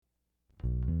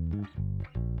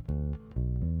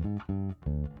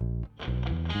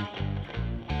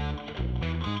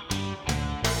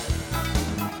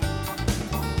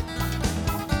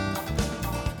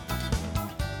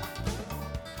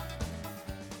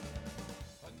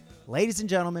Ladies and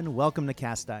gentlemen, welcome to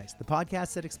Cast Dice, the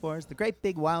podcast that explores the great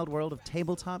big wild world of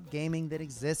tabletop gaming that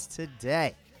exists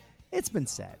today. It's been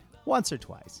said, once or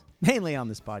twice, mainly on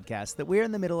this podcast, that we're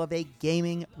in the middle of a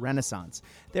gaming renaissance.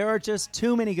 There are just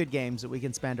too many good games that we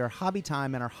can spend our hobby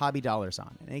time and our hobby dollars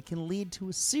on, and it can lead to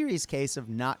a serious case of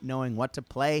not knowing what to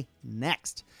play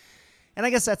next. And I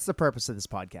guess that's the purpose of this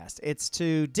podcast. It's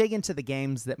to dig into the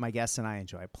games that my guests and I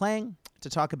enjoy playing, to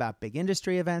talk about big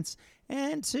industry events,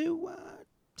 and to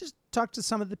just talk to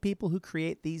some of the people who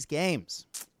create these games.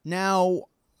 Now,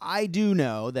 I do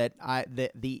know that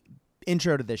the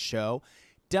intro to this show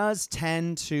does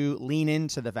tend to lean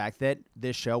into the fact that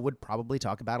this show would probably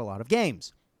talk about a lot of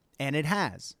games. And it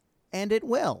has. And it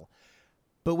will.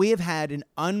 But we have had an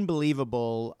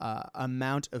unbelievable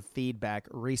amount of feedback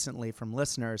recently from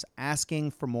listeners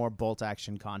asking for more bolt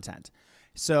action content.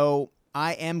 So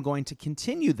I am going to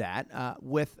continue that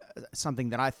with something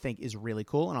that I think is really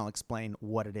cool, and I'll explain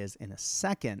what it is in a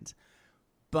second.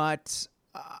 But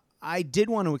I did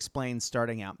want to explain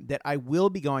starting out that I will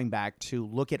be going back to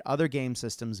look at other game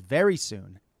systems very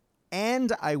soon,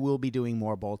 and I will be doing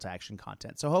more bolt action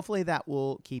content. So hopefully that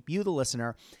will keep you, the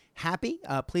listener, happy.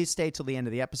 Please stay till the end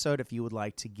of the episode if you would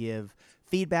like to give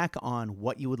feedback on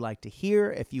what you would like to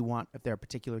hear, if there are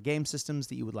particular game systems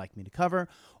that you would like me to cover,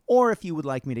 or if you would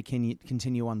like me to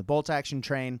continue on the bolt action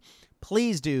train.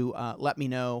 Please do let me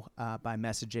know by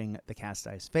messaging the Cast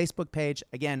Dice Facebook page.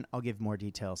 Again, I'll give more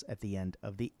details at the end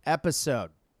of the episode.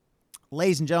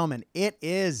 Ladies and gentlemen,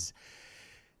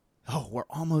 we're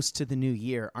almost to the new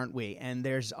year, aren't we? And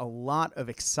there's a lot of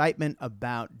excitement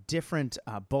about different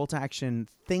bolt action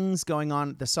things going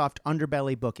on. The Soft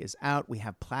Underbelly book is out. We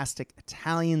have Plastic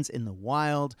Italians in the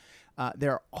wild.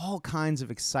 There are all kinds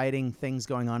of exciting things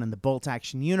going on in the bolt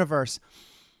action universe.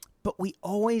 But we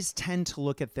always tend to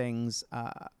look at things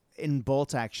in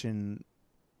bolt action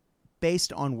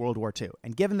based on World War II.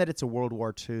 And given that it's a World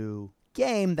War II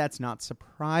game, that's not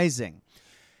surprising.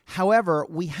 However,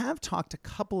 we have talked a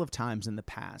couple of times in the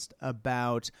past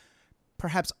about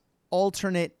perhaps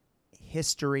alternate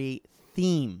history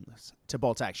themes to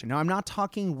bolt action. Now, I'm not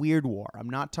talking Weird War. I'm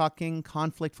not talking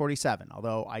Conflict 47,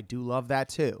 although I do love that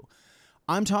too.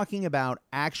 I'm talking about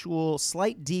actual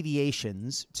slight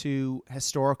deviations to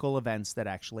historical events that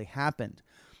actually happened.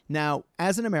 Now,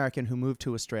 as an American who moved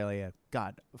to Australia,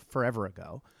 forever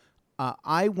ago,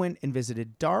 I went and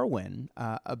visited Darwin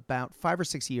about 5 or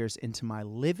 6 years into my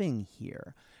living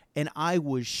here, and I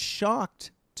was shocked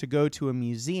to go to a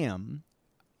museum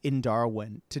in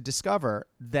Darwin to discover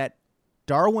that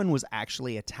Darwin was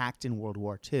actually attacked in World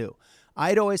War II.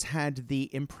 I'd always had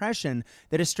the impression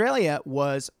that Australia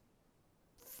was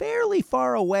fairly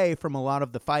far away from a lot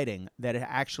of the fighting that had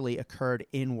actually occurred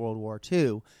in World War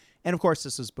II. And of course,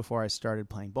 this was before I started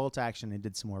playing bolt action and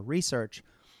did some more research.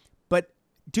 But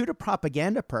due to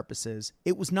propaganda purposes,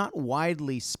 it was not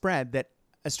widely spread that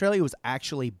Australia was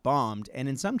actually bombed and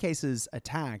in some cases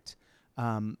attacked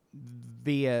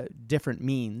via different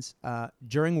means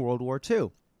during World War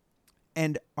II.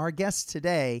 And our guest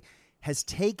today has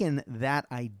taken that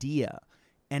idea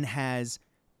and has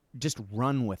just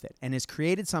run with it and has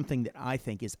created something that I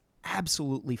think is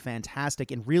absolutely fantastic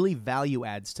and really value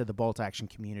adds to the bolt action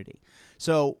community.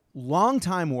 So,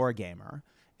 longtime wargamer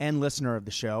and listener of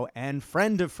the show, and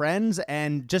friend of friends,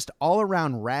 and just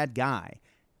all-around rad guy,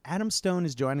 Adam Stone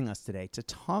is joining us today to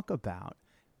talk about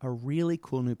a really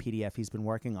cool new PDF he's been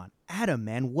working on. Adam,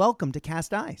 man, welcome to Cast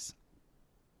Dice.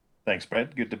 Thanks,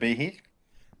 Brett. Good to be here.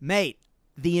 Mate,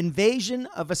 the invasion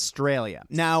of Australia.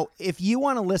 Now, if you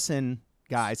want to listen,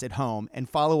 guys, at home, and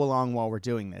follow along while we're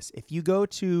doing this, if you go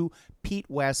to Pete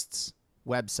West's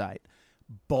website,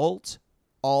 Bolt,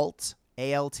 Alt,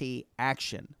 ALT,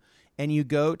 Action, and you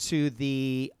go to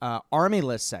the Army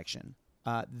List section,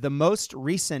 the most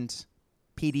recent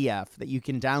PDF that you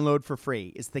can download for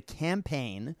free is the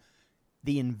campaign,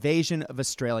 The Invasion of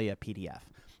Australia PDF.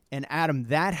 And Adam,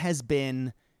 that has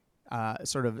been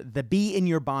sort of the bee in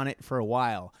your bonnet for a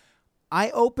while. I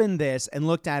opened this and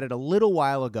looked at it a little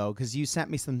while ago because you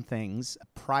sent me some things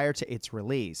prior to its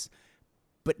release.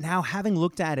 But now, having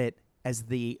looked at it as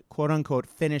the quote-unquote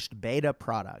finished beta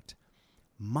product,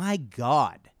 my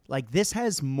God, like this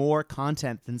has more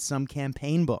content than some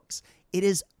campaign books. It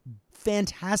is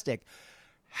fantastic.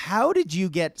 How did you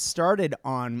get started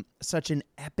on such an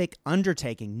epic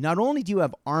undertaking? Not only do you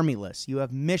have army lists, you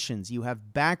have missions, you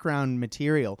have background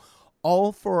material,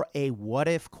 all for a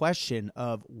what-if question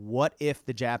of what if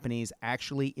the Japanese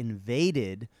actually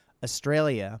invaded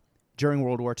Australia during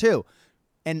World War II?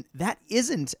 And that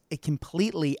isn't a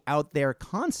completely out there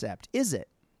concept, is it?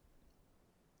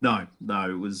 No,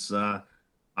 it was.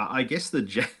 I guess the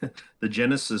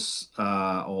genesis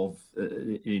of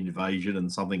invasion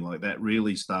and something like that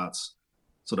really starts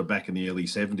sort of back in the early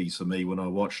 70s for me when I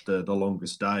watched The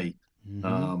Longest Day,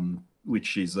 Mm-hmm.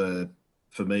 which is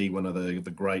for me one of the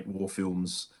great war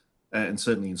films, and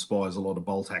certainly inspires a lot of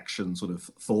bolt action sort of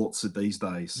thoughts these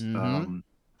days. Mm-hmm.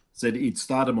 So it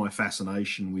started my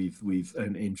fascination with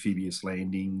amphibious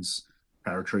landings,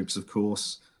 paratroops, of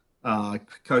course,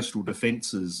 coastal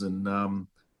defences, and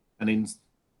in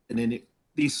and then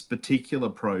this particular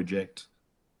project,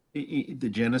 the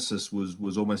genesis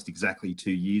was almost exactly 2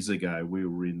 years ago. We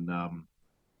were in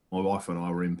my wife and I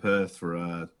were in Perth for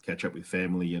a catch up with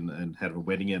family and had a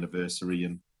wedding anniversary,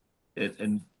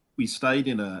 and we stayed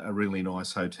in a really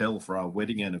nice hotel for our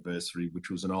wedding anniversary, which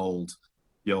was the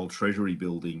old Treasury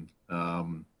building,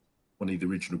 one of the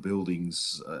original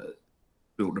buildings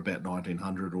built in about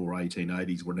 1900 or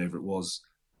 1880s, whenever it was.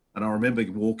 And I remember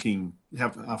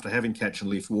after having catch and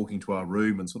lift, walking to our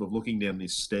room and sort of looking down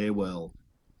this stairwell,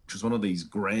 which was one of these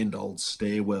grand old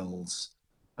stairwells,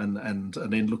 and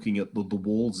then looking at the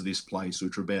walls of this place,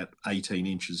 which are about 18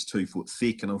 inches, 2 foot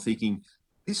thick. And I'm thinking,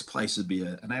 this place would be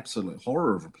an absolute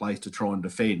horror of a place to try and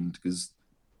defend, because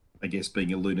I guess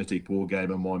being a lunatic war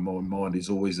gamer, my mind is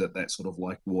always at that sort of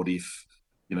like, what if,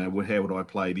 how would I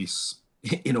play this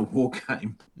in a war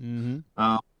game? Mm-hmm.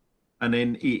 Um, and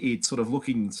then it sort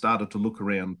of started to look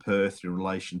around Perth in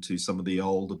relation to some of the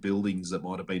older buildings that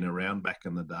might have been around back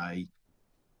in the day.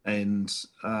 And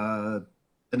uh,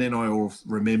 and then I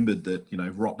remembered that,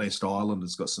 Rottnest Island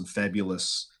has got some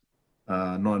fabulous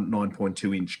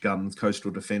 9.2 inch guns,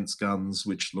 coastal defence guns,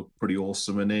 which look pretty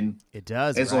awesome. And then It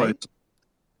does, as I right?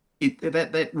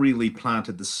 that really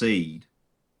planted the seed,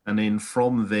 and then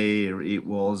from there it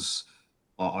was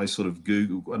I sort of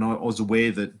Googled, and I was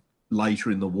aware that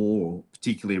later in the war,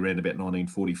 particularly around about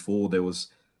 1944, there was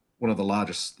one of the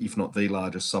largest, if not the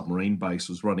largest, submarine base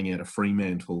was running out of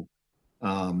Fremantle,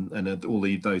 and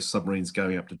those submarines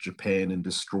going up to Japan and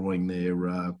destroying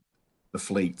the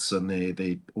fleets and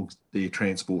their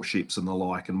transport ships and the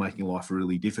like, and making life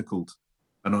really difficult.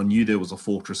 And I knew there was a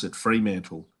fortress at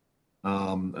Fremantle,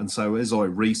 and so as I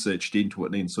researched into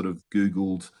it and then sort of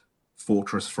Googled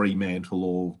Fortress Fremantle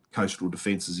or coastal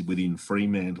defences within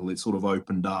Fremantle, it sort of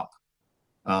opened up,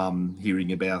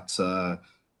 hearing about the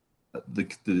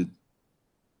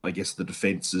I guess the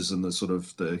defences and the sort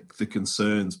of the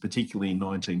concerns, particularly in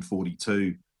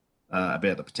 1942,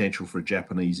 about the potential for a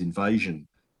Japanese invasion.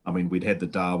 I mean, we'd had the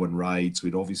Darwin raids,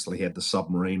 we'd obviously had the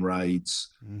submarine raids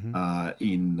Mm-hmm.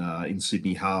 in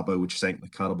Sydney Harbour, which sank the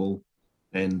Cutable,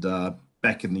 and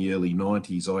back in the early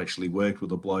 90s, I actually worked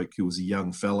with a bloke who was a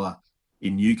young fella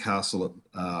in Newcastle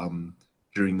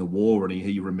during the war, and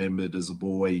he remembered as a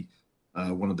boy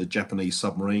one of the Japanese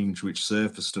submarines which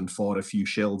surfaced and fired a few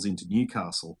shells into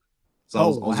Newcastle. So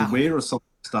Oh, I was wow. aware of some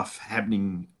stuff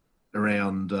happening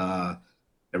around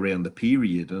around the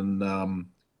period, and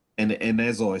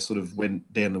as I sort of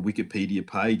went down the Wikipedia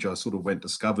page, I sort of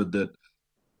discovered that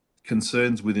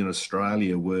concerns within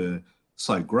Australia were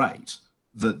so great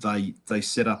that they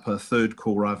set up a third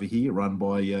corps over here run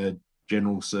by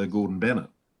General Sir Gordon Bennett.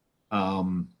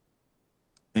 Um,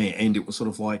 and it was sort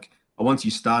of like, once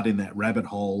you start in that rabbit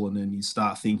hole and then you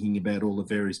start thinking about all the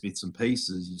various bits and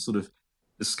pieces, you sort of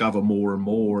discover more and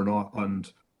more,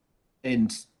 and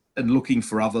and looking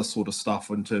for other sort of stuff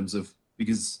in terms of,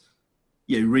 because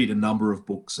you read a number of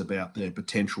books about their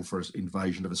potential for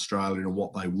invasion of Australia and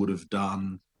what they would have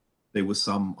done. There was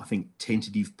some, I think,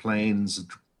 tentative plans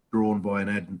drawn by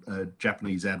a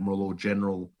Japanese admiral or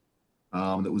general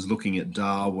that was looking at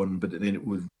Darwin, but then it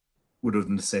would have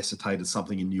necessitated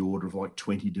something in the order of like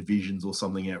 20 divisions or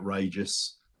something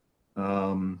outrageous.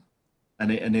 Um, and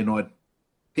then I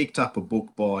picked up a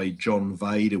book by John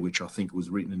Vader, which I think was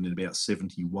written in about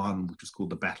 71, which was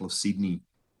called The Battle of Sydney,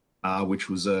 which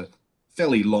was a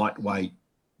fairly lightweight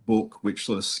book, which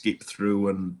sort of skipped through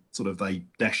and sort of they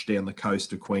dashed down the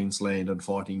coast of Queensland and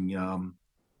fighting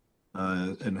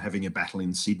and having a battle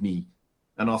in Sydney.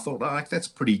 And I thought, oh, that's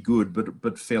pretty good,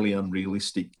 but fairly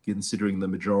unrealistic, considering the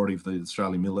majority of the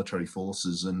Australian military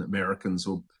forces and Americans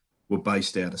were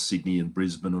based out of Sydney and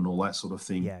Brisbane and all that sort of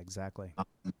thing. Yeah, exactly.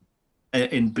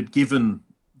 But given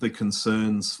the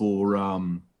concerns for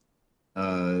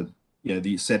uh,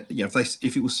 the set,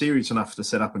 if it was serious enough to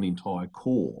set up an entire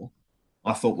corps,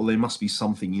 I thought, well, there must be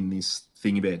something in this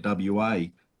thing about WA.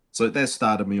 So that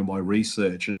started me on my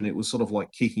research, and it was sort of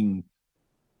like kicking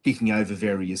over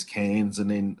various cans,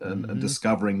 and then and Mm-hmm.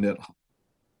 discovering that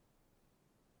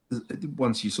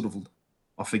once you sort of,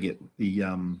 I forget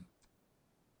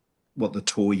what the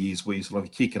toy is, where you sort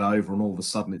of kick it over and all of a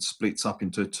sudden it splits up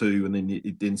into two, and then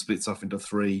it then splits up into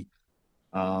three.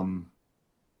 Um,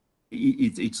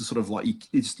 it's sort of like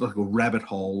it's like a rabbit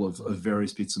hole of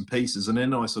various bits and pieces. And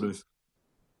then I sort of,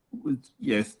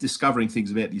 yeah, discovering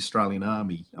things about the Australian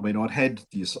Army. I mean, I'd had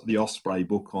the Osprey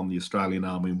book on the Australian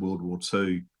Army in World War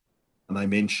II, and they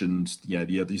mentioned,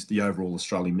 the overall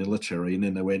Australian military, and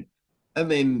then they went, and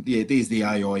then there's the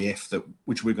AIF that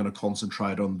which we're going to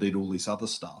concentrate on, did all this other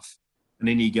stuff, and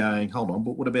then you're going, hold on,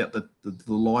 but what about the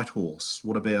light horse?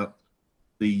 What about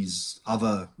these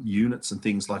other units and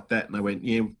things like that? And they went,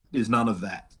 yeah, there's none of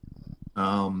that.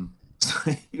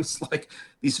 So it was like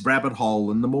this rabbit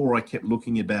hole, and the more I kept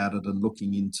looking about it and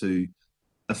looking into,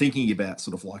 thinking about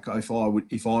sort of like, if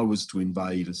I was to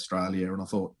invade Australia, and I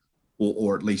thought,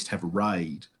 or at least have a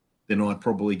raid, then I'd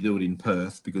probably do it in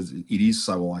Perth because it is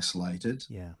so isolated.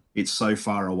 Yeah. It's so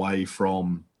far away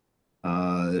from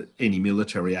any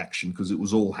military action because it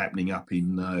was all happening up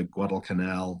in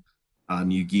Guadalcanal,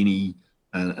 New Guinea,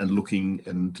 and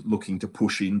looking to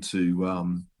push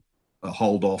into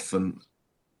hold off and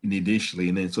initially,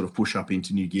 and then sort of push up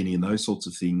into New Guinea and those sorts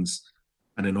of things.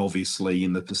 And then obviously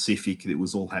in the Pacific, it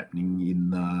was all happening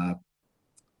in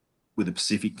with the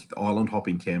Pacific island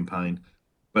hopping campaign.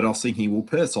 But I was thinking, well,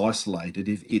 Perth's isolated.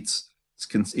 If it's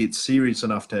serious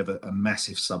enough to have a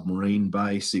massive submarine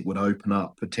base, it would open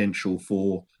up potential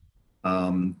for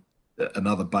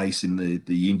another base in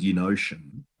the Indian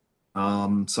Ocean.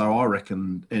 So I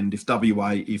reckon, and if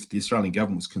the Australian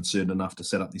government was concerned enough to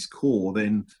set up this corps,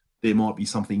 then there might be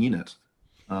something in it.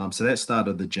 So that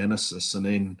started the genesis, and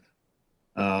then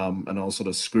and I was sort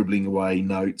of scribbling away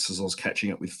notes as I was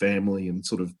catching up with family and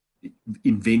sort of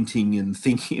inventing and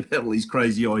thinking about all these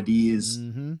crazy ideas,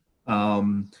 Mm-hmm.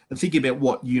 and thinking about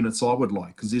what units I would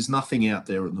like, because there's nothing out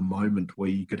there at the moment where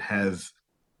you could have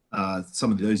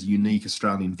some of those unique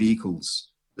Australian vehicles,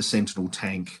 the Sentinel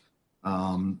tank,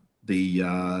 like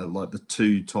the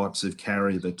two types of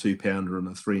carrier, the 2-pounder and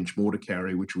a 3-inch mortar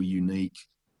carrier, which were unique.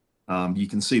 You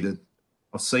can see that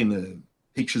I've seen the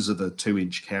pictures of the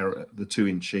 2-inch carrier, the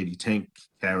 2-inch anti-tank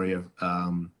carrier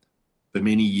for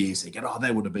many years. They go, oh,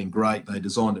 that would have been great. They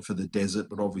designed it for the desert,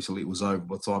 but obviously it was over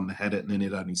by the time they had it, and then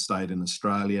it only stayed in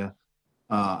Australia.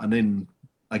 And then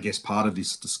I guess part of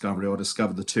this discovery, I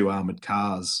discovered the 2 armored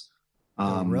cars.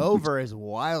 The Rover is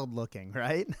wild looking,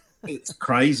 right? It's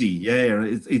crazy, yeah.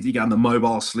 You go in the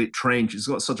mobile slit trench. It's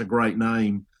got such a great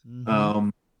name. Mm-hmm.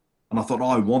 And I thought,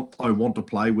 I want to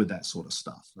play with that sort of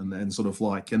stuff, and sort of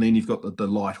like, and then you've got the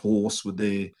light horse with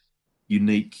their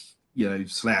unique,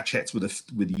 slouch hats with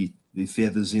the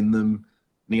feathers in them.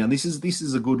 And this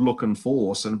is a good looking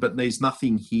force, but there's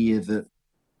nothing here that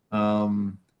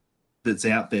that's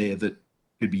out there that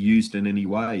could be used in any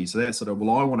way. So that's sort of,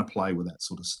 well, I want to play with that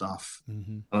sort of stuff.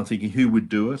 Mm-hmm. And I'm thinking, who would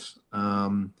do it?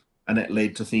 And that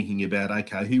led to thinking about,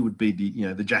 okay, who would be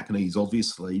the Japanese,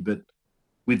 obviously, but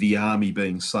with the army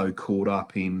being so caught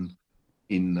up in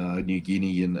New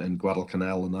Guinea and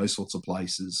Guadalcanal and those sorts of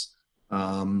places,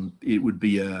 it would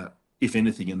be if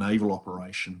anything, a naval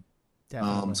operation.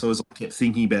 Definitely. So as I kept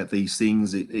thinking about these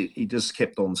things, it just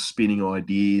kept on spinning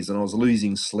ideas, and I was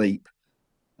losing sleep,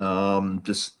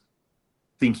 just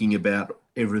thinking about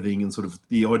everything, and sort of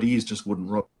the ideas just wouldn't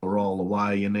roll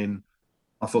away. And then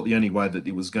I thought the only way that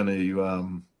it was going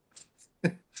to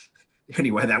the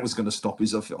only way that was going to stop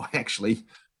is if I actually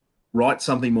write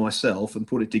something myself and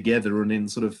put it together, and then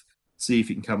sort of see if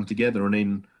it can come together. And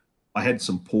then I had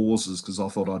some pauses because I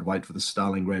thought I'd wait for the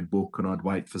Stalingrad book, and I'd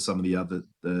wait for some of the other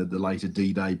the later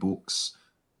D-Day books,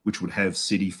 which would have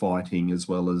city fighting as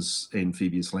well as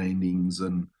amphibious landings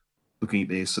and looking at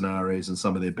their scenarios and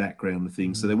some of their background and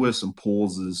things. So there were some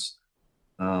pauses.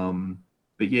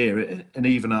 But yeah, and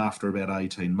even after about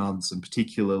 18 months, and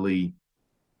particularly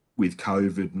with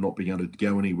COVID not being able to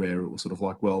go anywhere, it was sort of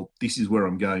like, well, this is where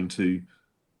I'm going to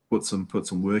put some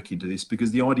work into this, because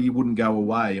the idea wouldn't go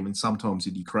away. I mean, sometimes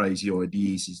in your crazy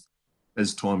ideas,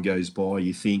 as time goes by,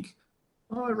 you think,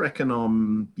 oh, I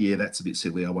reckon that's a bit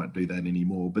silly, I won't do that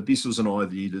anymore. But this was an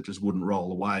idea that just wouldn't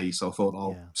roll away, so I thought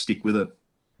I'll stick with it.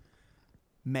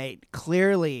 Mate,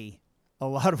 clearly a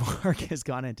lot of work has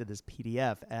gone into this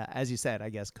PDF. As you said, I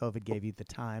guess COVID gave you the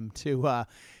time to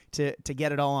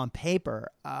get it all on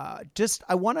paper.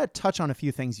 I want to touch on a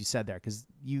few things you said there, because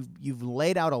you've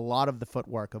laid out a lot of the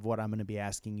footwork of what I'm going to be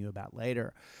asking you about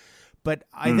later. But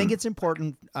I think it's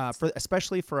important,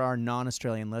 especially for our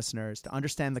non-Australian listeners, to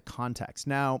understand the context.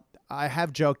 Now, I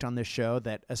have joked on this show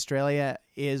that Australia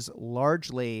is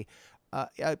largely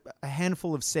a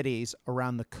handful of cities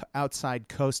around the outside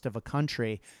coast of a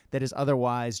country that is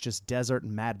otherwise just desert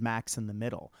and Mad Max in the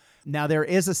middle. Now, there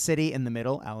is a city in the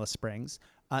middle, Alice Springs.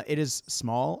 It is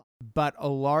small, but a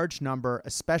large number,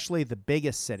 especially the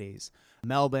biggest cities,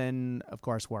 Melbourne, of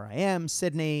course, where I am,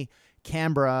 Sydney,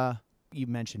 Canberra. You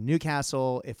mentioned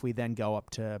Newcastle. If we then go up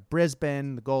to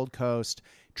Brisbane, the Gold Coast,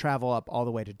 travel up all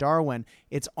the way to Darwin,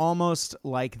 it's almost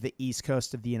like the East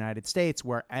Coast of the United States,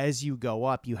 where as you go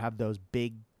up, you have those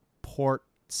big port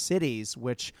cities,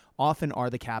 which often are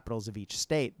the capitals of each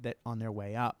state that on their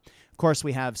way up. Of course,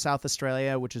 we have South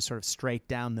Australia, which is sort of straight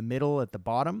down the middle at the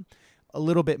bottom, a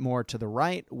little bit more to the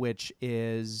right, which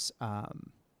is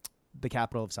the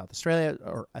capital of South Australia,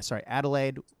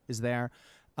 Adelaide is there.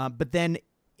 But then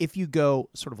if you go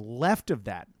sort of left of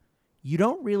that, you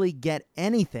don't really get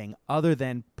anything other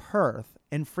than Perth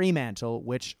and Fremantle,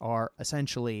 which are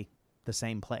essentially the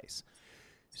same place.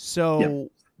 So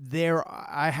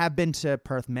I have been to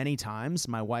Perth many times.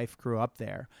 My wife grew up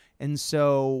there. And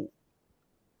so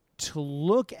to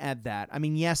look at that, I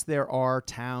mean, yes, there are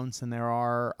towns and there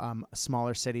are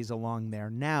smaller cities along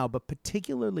there now, but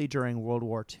particularly during World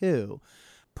War II,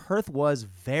 Perth was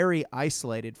very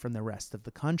isolated from the rest of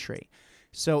the country.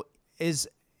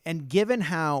 And given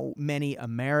how many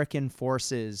American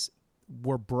forces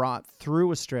were brought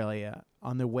through Australia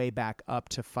on their way back up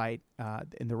to fight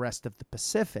in the rest of the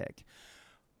Pacific,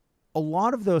 a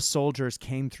lot of those soldiers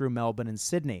came through Melbourne and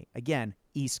Sydney, again,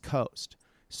 East Coast.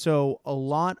 So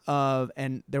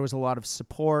there was a lot of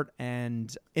support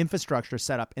and infrastructure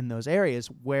set up in those areas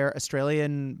where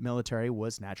Australian military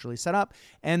was naturally set up.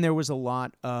 And there was a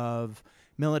lot of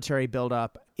military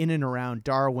buildup in and around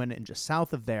Darwin and just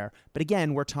south of there. But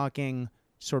again, we're talking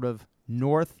sort of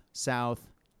north, south,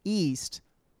 east,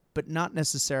 but not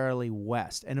necessarily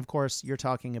west. And of course, you're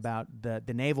talking about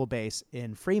the naval base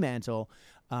in Fremantle,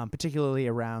 particularly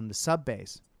around the sub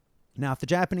base. Now, if the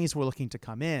Japanese were looking to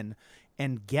come in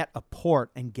and get a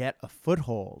port and get a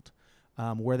foothold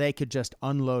where they could just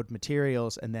unload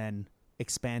materials and then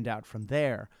expand out from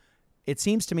there, it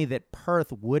seems to me that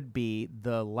Perth would be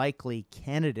the likely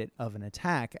candidate of an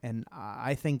attack. And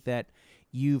I think that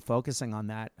you focusing on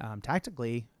that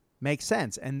tactically makes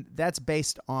sense. And that's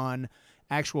based on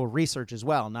actual research as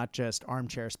well, not just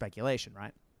armchair speculation,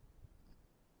 right?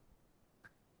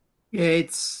 Yeah,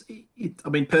 I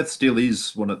mean, Perth still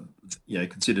is one of,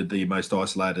 considered the most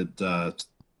isolated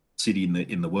city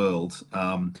in the world,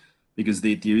 because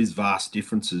there is vast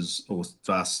differences or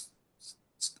vast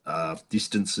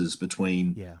distances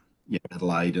between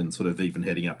Adelaide and sort of even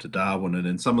heading up to Darwin, and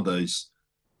then some of the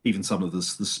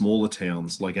smaller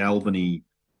towns like Albany,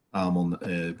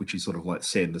 which is sort of like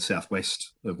set in the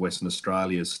southwest of Western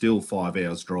Australia, is still 5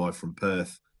 hours drive from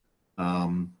Perth,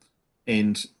 and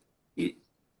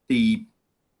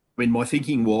my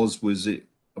thinking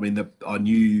I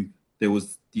knew there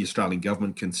was the Australian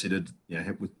government considered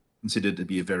to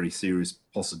be a very serious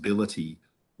possibility,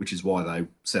 which is why they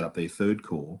set up their third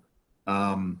corps.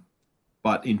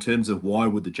 But in terms of why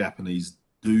would the Japanese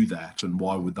do that and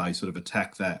why would they sort of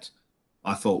attack that,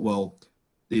 I thought, well,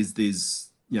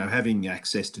 there's having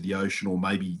access to the ocean, or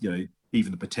maybe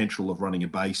even the potential of running a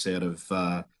base out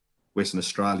of Western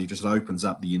Australia just opens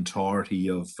up the entirety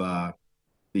of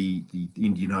the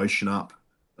Indian Ocean up.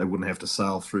 They wouldn't have to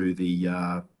sail through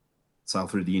the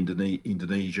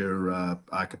Indonesia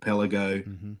archipelago,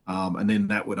 and then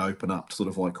that would open up sort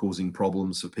of like causing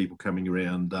problems for people coming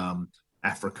around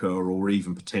Africa, or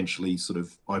even potentially sort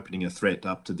of opening a threat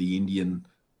up to the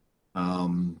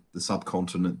the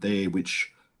subcontinent there,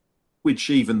 which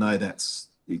even though that's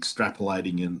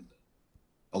extrapolating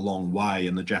a long way,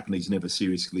 and the Japanese never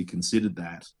seriously considered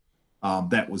that,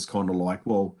 that was kind of like,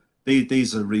 well,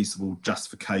 there's a reasonable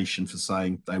justification for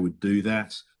saying they would do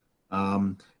that.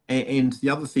 And the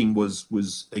other thing was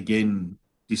again,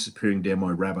 disappearing down my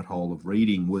rabbit hole of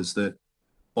reading, was that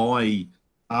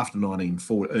after early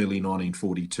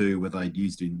 1942, where they'd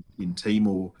used in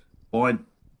Timor, by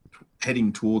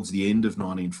heading towards the end of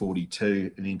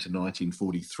 1942 and into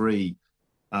 1943,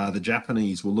 the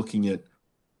Japanese were looking at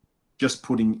just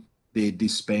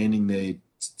disbanding their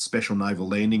special naval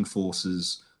landing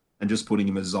forces and just putting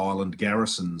them as island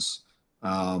garrisons,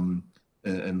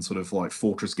 and sort of like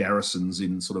fortress garrisons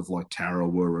in sort of like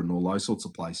Tarawa and all those sorts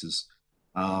of places.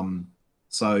 And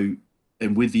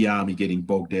with the army getting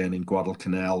bogged down in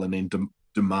Guadalcanal and then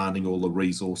demanding all the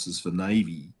resources for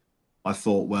Navy, I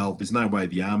thought, well, there's no way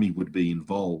the army would be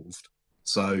involved.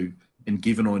 So, and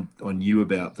given I knew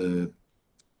about the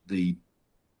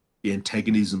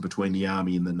antagonism between the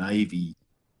army and the Navy,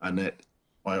 and that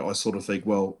I sort of think,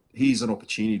 well, here's an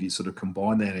opportunity to sort of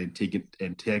combine that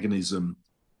antagonism,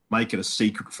 make it a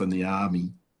secret from the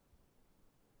army.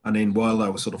 And then while they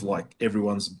were sort of like,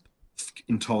 everyone's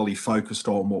entirely focused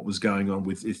on what was going on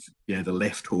with the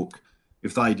left hook,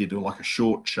 if they did like a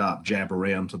short, sharp jab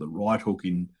around to the right hook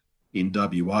in in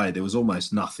WA, there was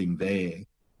almost nothing there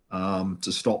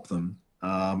to stop them,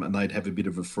 and they'd have a bit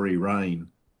of a free rein.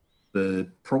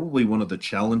 Probably one of the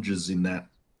challenges in that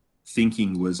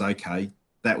thinking was, okay,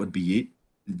 that would be it.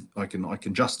 I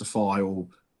can justify or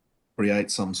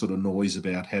create some sort of noise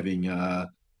about having an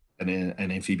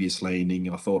amphibious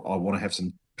landing. I thought I want to have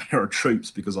some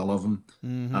paratroops because I love them,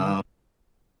 Mm-hmm.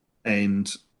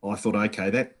 and I thought,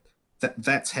 okay,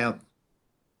 that's how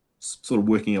sort of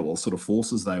working out what sort of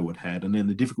forces they would have. And then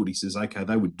the difficulty says, okay,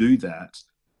 they would do that,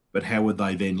 but how would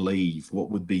they then leave? What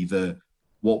would be the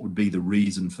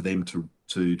reason for them to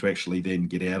actually then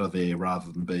get out of there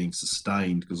rather than being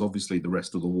sustained? Because obviously the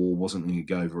rest of the war wasn't going to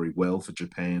go very well for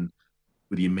Japan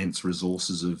with the immense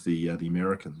resources of the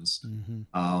Americans. Mm-hmm.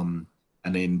 Um,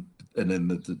 and then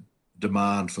the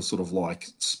demand for sort of like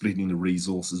splitting the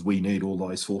resources. We need all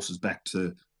those forces back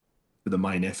to the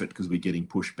main effort because we're getting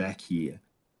pushed back here.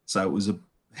 So it was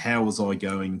how was I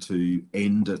going to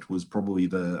end it was probably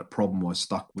the problem I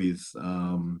stuck with for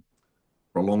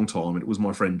a long time. And it was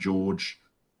my friend George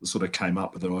that sort of came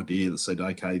up with an idea that said,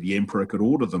 okay, the emperor could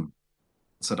order them.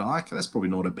 I said, oh, okay, that's probably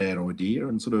not a bad idea.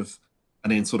 And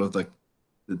then sort of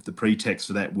the pretext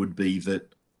for that would be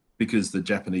that because the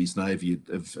Japanese Navy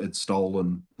had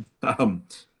stolen some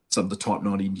of the Type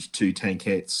 92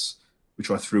 tankettes,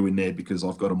 which I threw in there because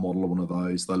I've got a model of one of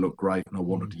those. They look great and I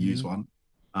wanted to use Mm-hmm. one.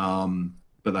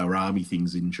 But they were army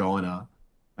things in China.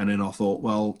 And then I thought,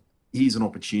 well, here's an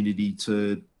opportunity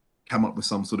to come up with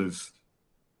some sort of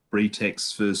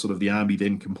pretext for sort of the army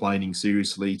then complaining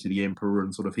seriously to the emperor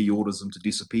and sort of he orders them to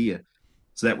disappear.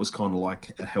 So that was kind of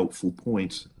like a helpful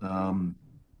point. And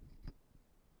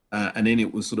then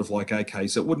it was sort of like, okay,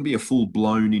 so it wouldn't be a full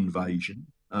blown invasion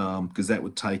because that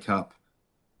would take up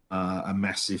a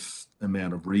massive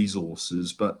amount of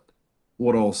resources. But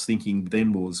what I was thinking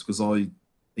then was because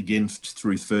again,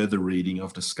 through further reading,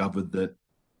 I've discovered that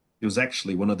it was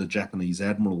actually one of the Japanese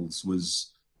admirals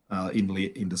was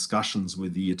in discussions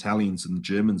with the Italians and the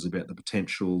Germans about the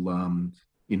potential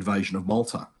invasion of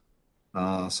Malta.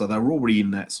 So they were already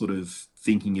in that sort of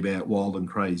thinking about wild and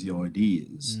crazy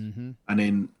ideas. Mm-hmm. And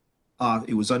then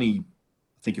it was only,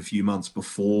 I think, a few months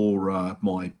before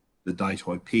the date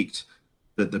I picked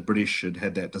that the British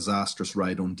had that disastrous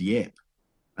raid on Dieppe.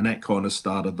 And that kind of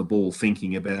started the ball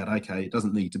thinking about, okay, it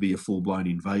doesn't need to be a full blown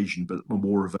invasion, but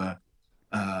more of a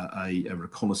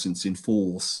reconnaissance in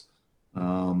force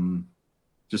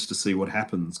just to see what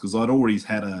happens. Because I'd always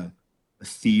had a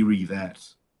theory that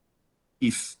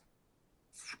if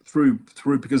through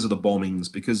because of the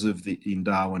bombings, because of in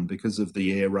Darwin, because of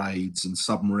the air raids and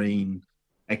submarine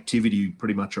activity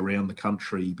pretty much around the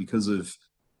country, because of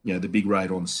the big raid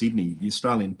on Sydney, the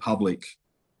Australian public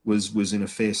was in a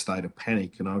fair state of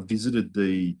panic. And I visited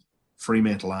the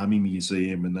Fremantle Army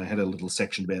Museum, and they had a little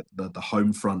section about the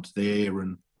home front there.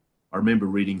 And I remember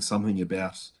reading something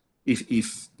about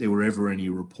if there were ever any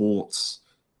reports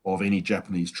of any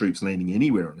Japanese troops landing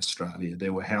anywhere in Australia,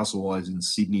 there were housewives in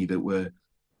Sydney that were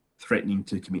threatening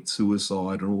to commit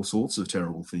suicide and all sorts of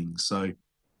terrible things. So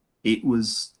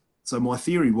my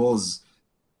theory was,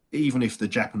 even if the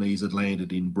Japanese had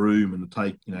landed in Broome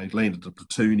and landed a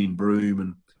platoon in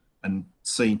Broome and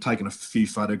taken a few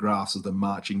photographs of them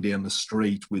marching down the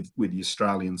street with the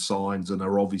Australian signs and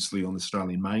are obviously on the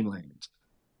Australian mainland,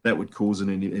 that would cause an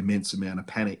immense amount of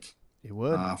panic. It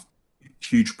would.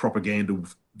 Huge propaganda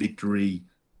victory,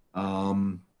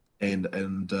 and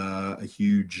a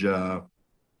huge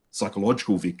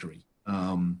psychological victory,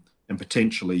 and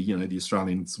potentially, the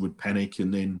Australians would panic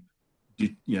and then,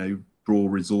 draw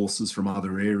resources from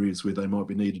other areas where they might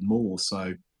be needed more.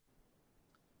 So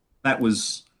that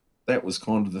was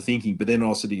kind of the thinking. But then I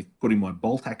was sort of putting my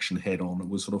bolt action head on. It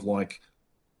was sort of like,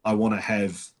 I want to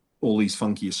have all these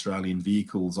funky Australian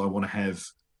vehicles. I want to have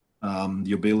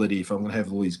the ability, if I'm going to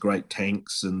have all these great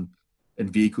tanks and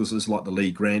vehicles, it's like the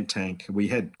Lee Grant tank. We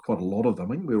had quite a lot of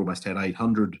them. I think we almost had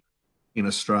 800 in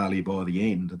Australia by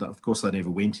the end. Of course, they never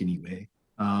went anywhere.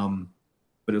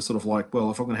 But it was sort of like, well,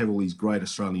 if I'm going to have all these great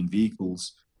Australian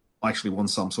vehicles, I actually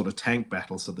want some sort of tank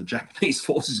battle. So the Japanese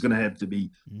force is going to have to be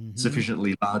Mm-hmm.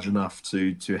 sufficiently large enough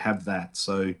to have that.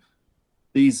 So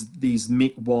these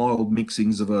wild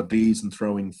mixings of ideas and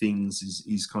throwing things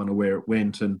is kind of where it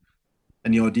went. And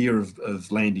the idea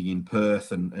of landing in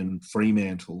Perth and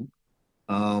Fremantle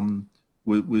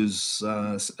was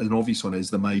an obvious one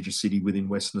as the major city within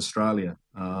Western Australia,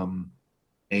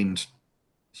 and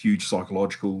huge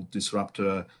psychological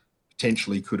disruptor.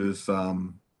 Potentially could have,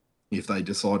 if they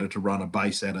decided to run a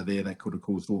base out of there, that could have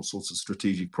caused all sorts of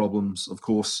strategic problems. Of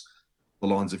course, the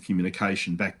lines of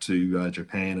communication back to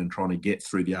Japan and trying to get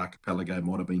through the archipelago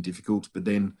might have been difficult. But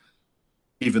then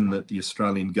given that the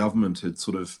Australian government had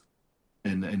sort of,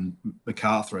 and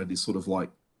MacArthur had this sort of like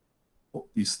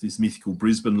this mythical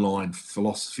Brisbane line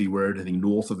philosophy where anything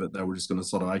north of it, they were just going to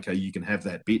sort of, okay, you can have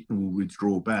that bit and we'll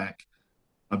withdraw back.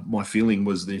 My feeling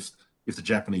was that if the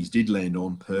Japanese did land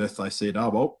on Perth, they said, oh,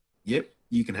 well, yep,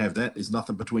 you can have that. There's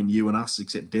nothing between you and us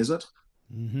except desert.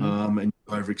 Mm-hmm. And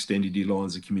overextended your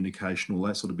lines of communication, all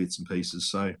that sort of bits and pieces.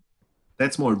 So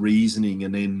that's my reasoning.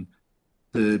 And then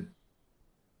the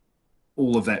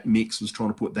all of that mix was trying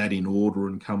to put that in order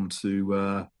and come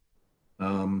to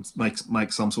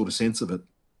make some sort of sense of it.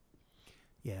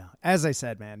 Yeah. As I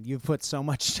said, man, you've put so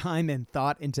much time and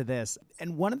thought into this.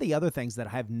 And one of the other things that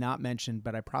I have not mentioned,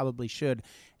 but I probably should,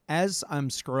 as I'm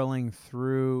scrolling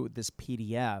through this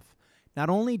PDF, not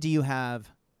only do you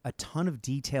have a ton of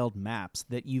detailed maps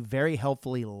that you very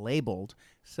helpfully labeled,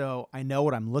 so I know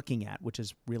what I'm looking at, which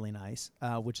is really nice,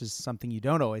 which is something you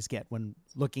don't always get when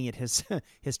looking at his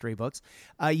history books.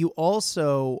 You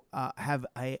also have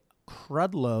a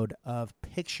crud load of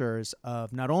pictures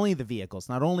of not only the vehicles,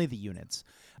 not only the units,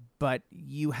 but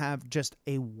you have just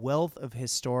a wealth of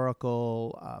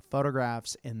historical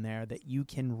photographs in there that you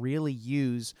can really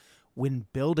use when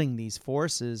building these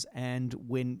forces and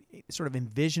when sort of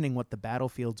envisioning what the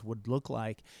battlefields would look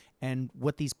like and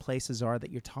what these places are that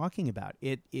you're talking about.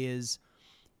 It is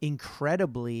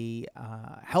incredibly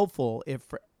helpful if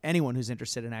for anyone who's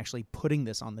interested in actually putting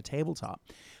this on the tabletop.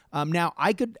 Now,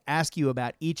 I could ask you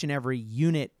about each and every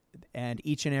unit and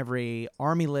each and every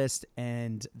army list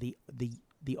and the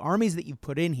armies that you've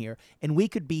put in here, and we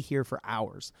could be here for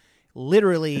hours,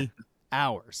 literally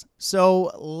hours.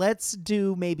 So let's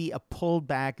do maybe a pulled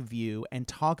back view and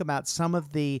talk about some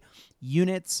of the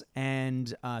units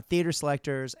and theater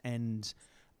selectors and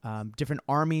different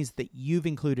armies that you've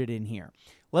included in here.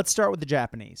 Let's start with the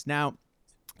Japanese. Now,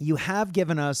 you have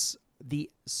given us the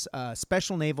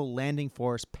Special Naval Landing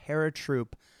Force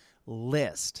paratroop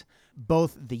list,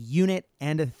 both the unit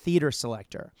and a theater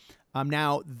selector.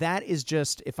 Now, that is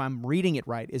just, if I'm reading it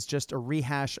right, is just a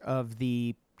rehash of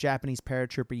the Japanese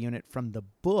paratrooper unit from the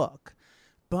book,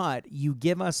 but you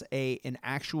give us an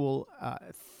actual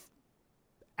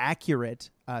accurate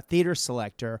theater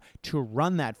selector to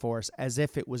run that force as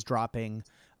if it was dropping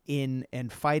in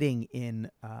and fighting in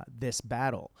this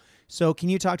battle. So can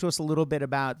you talk to us a little bit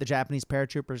about the Japanese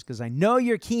paratroopers? Because I know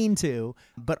you're keen to,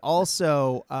 but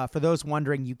also for those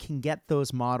wondering, you can get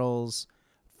those models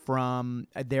from,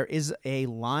 there is a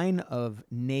line of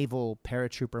naval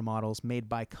paratrooper models made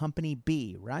by Company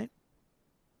B, right?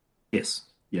 Yes.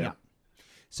 Yeah.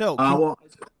 So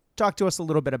talk to us a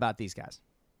little bit about these guys.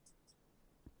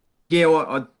 Yeah.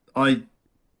 Well, I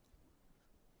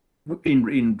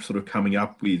in sort of coming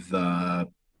up with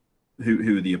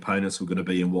who the opponents were going to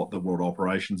be and what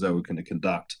operations they were going to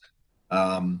conduct.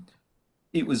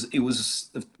 It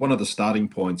was one of the starting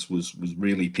points was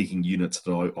really picking units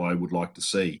that I would like to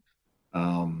see.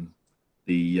 I mean,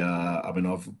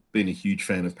 I've been a huge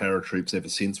fan of paratroops ever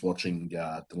since watching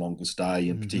The Longest Day,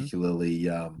 and particularly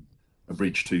A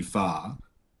Bridge Too Far.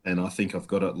 And I think I've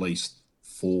got at least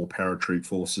 4 paratroop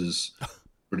forces,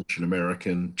 British and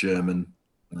American, German.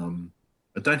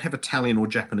 I don't have Italian or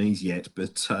Japanese yet,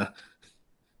 but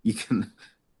you can.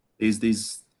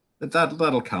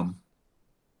 That'll come.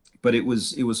 But it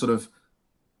was sort of.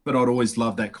 But I'd always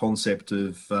loved that concept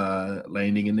of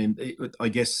landing, and then I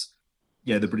guess,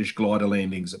 yeah, the British glider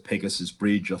landings at Pegasus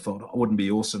Bridge. I thought, oh, wouldn't it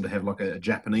be awesome to have like a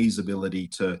Japanese ability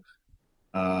to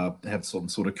have some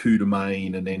sort of coup de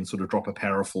main and then sort of drop a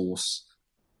paraforce,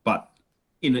 but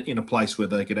in a place where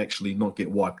they could actually not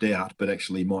get wiped out, but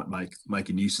actually might make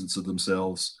a nuisance of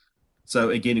themselves.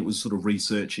 So again, it was sort of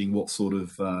researching what sort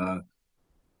of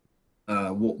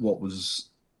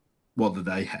what did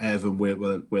they have and where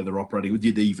they're operating.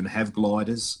 Did they even have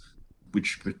gliders,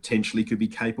 which potentially could be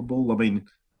capable? I mean,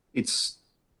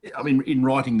 in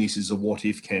writing this as a what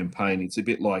if campaign, it's a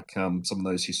bit like some of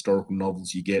those historical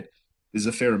novels you get. There's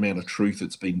a fair amount of truth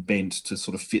that's been bent to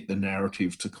sort of fit the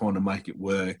narrative to kind of make it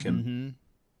work.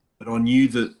 But I knew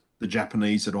that the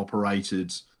Japanese had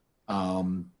operated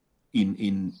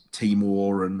in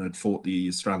Timor and had fought the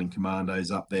Australian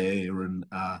commandos up there, and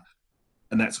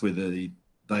that's where they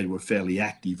were fairly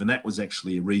active, and that was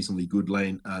actually a reasonably good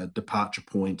departure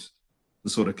point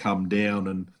to sort of come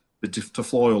down. But to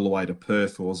fly all the way to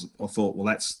Perth I thought, well,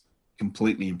 that's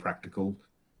completely impractical.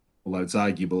 Although it's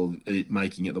arguable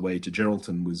making it the way to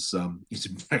Geraldton is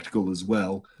impractical as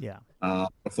well. Yeah. I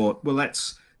thought, well,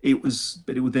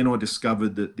 then I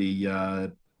discovered that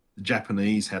the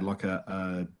Japanese had like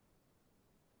a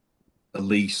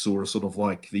lease or a sort of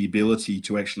like the ability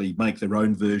to actually make their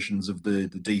own versions of the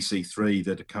DC-3,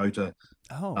 the Dakota.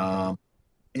 Oh.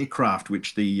 aircraft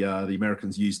which the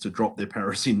Americans used to drop their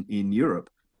Paras in Europe.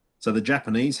 So the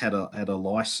Japanese had a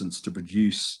license to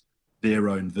produce their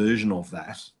own version of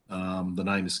that. The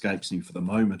name escapes me for the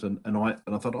moment, and I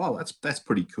thought, oh, that's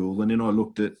pretty cool. And then I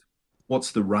looked at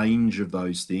what's the range of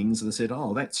those things, and I said,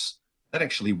 oh, that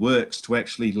actually works to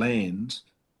actually land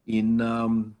in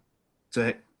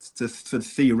to for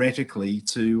theoretically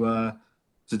to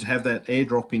have that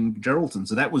airdrop in Geraldton.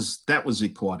 So that was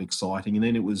quite exciting. And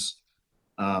then it was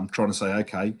trying to say,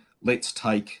 okay, let's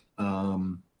take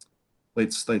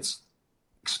let's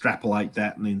extrapolate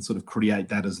that and then sort of create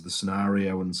that as the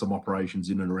scenario and some operations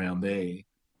in and around there.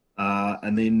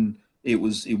 And then it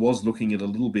was looking at a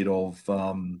little bit of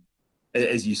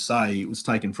as you say, it was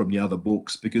taken from the other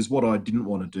books, because what I didn't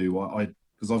want to do, I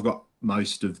because I've got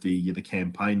most of the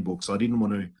campaign books, I didn't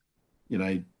want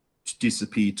to,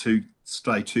 disappear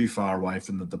stray too far away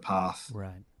from the path,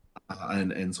 Right.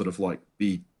 and sort of like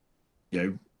be,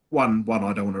 one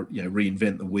I don't want to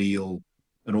reinvent the wheel,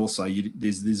 and also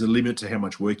there's a limit to how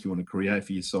much work you want to create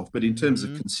for yourself. But in terms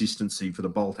of consistency for the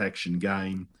bolt action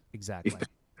game, if Exactly.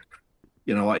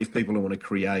 like if people want to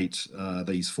create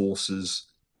these forces,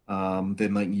 then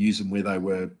they can use them where they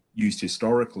were used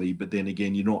historically. But then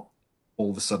again, you're not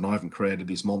all of a sudden, I haven't created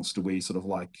this monster where you sort of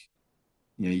like,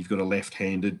 you've got a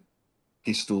left-handed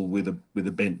pistol with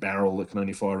a bent barrel that can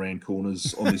only fire around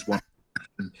corners on this one.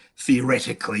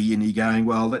 Theoretically, and you're going,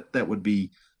 well, that would be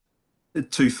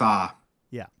too far,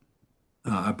 Yeah.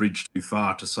 a bridge too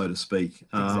far, to so to speak.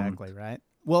 Exactly, right.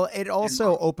 Well, it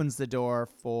also opens the door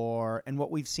for, and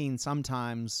what we've seen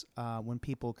sometimes when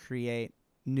people create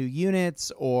new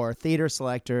units or theater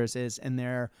selectors is in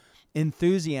their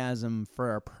enthusiasm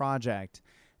for a project,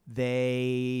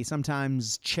 they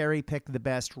sometimes cherry pick the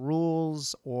best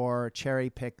rules or cherry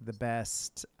pick the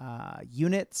best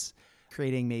units,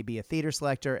 creating maybe a theater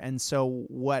selector. And so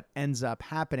what ends up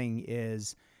happening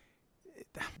is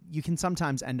you can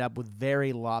sometimes end up with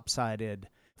very lopsided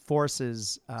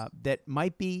forces that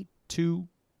might be too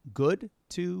good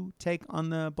to take on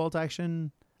the bolt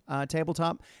action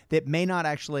tabletop, that may not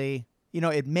actually,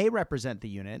 it may represent the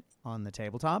unit on the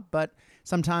tabletop, but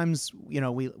sometimes,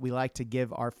 we like to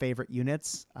give our favorite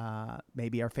units,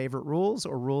 maybe our favorite rules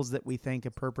or rules that we think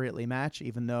appropriately match,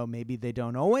 even though maybe they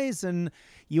don't always. And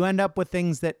you end up with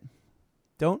things that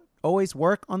don't always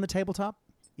work on the tabletop,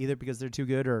 either because they're too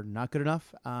good or not good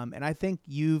enough. And I think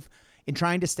in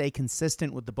trying to stay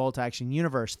consistent with the bolt action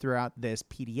universe throughout this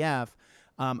PDF,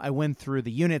 I went through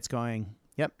the units going,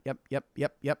 yep,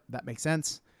 that makes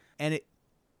sense. And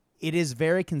it is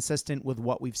very consistent with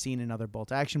what we've seen in other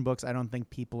bolt action books. I don't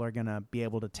think people are going to be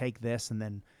able to take this and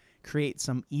then create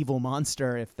some evil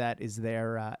monster if that is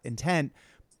their intent.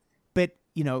 But,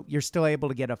 you're still able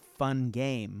to get a fun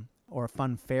game or a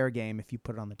fun, fair game if you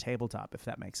put it on the tabletop, if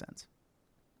that makes sense.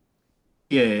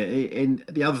 Yeah, and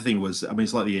the other thing was, I mean,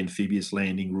 it's like the amphibious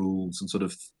landing rules and sort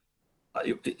of,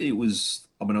 it was,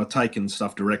 I mean, I've taken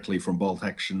stuff directly from Bolt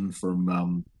Action,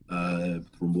 from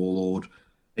Warlord,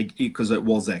 because it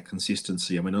was that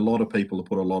consistency. I mean, a lot of people have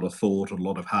put a lot of thought and a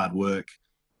lot of hard work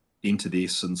into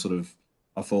this, and sort of,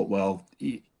 I thought, well,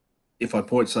 if I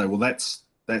point say, well, that's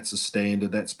a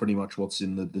standard, that's pretty much what's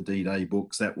in the D-Day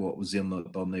books, that what was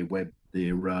on their web,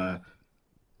 their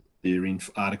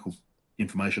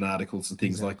information articles and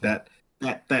things like that.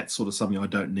 That's sort of something I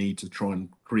don't need to try and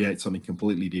create something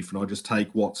completely different. I just take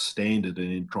what's standard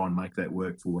and then try and make that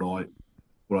work for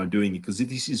what I'm doing, because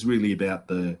this is really about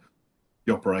the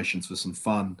operations for some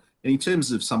fun. And in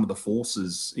terms of some of the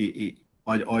forces,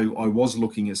 I was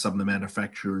looking at some of the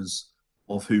manufacturers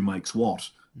of who makes what.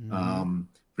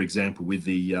 For example, with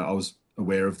I was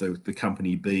aware of the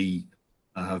company B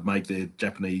have made their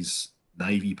Japanese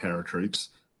Navy paratroops,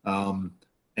 and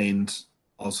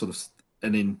I was sort of,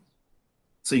 and then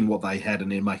seeing what they had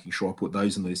and then making sure I put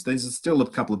those in the list. There's still a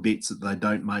couple of bits that they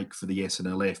don't make for the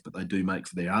SNLF, but they do make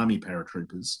for their Army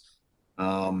paratroopers.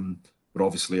 But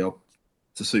obviously,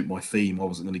 to suit my theme, I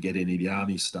wasn't going to get any of the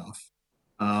Army stuff.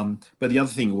 But the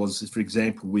other thing was, for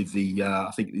example, with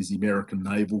I think it is the American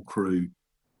naval crew,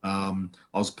 I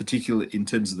was particular in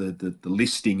terms of the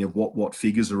listing of what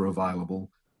figures are available.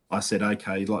 I said,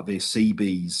 okay, like their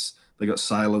Seabees, they got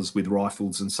sailors with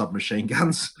rifles and submachine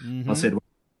guns. I said, well,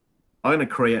 I'm going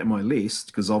to create my list,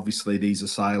 because obviously these are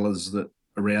sailors that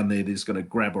around there, there's going to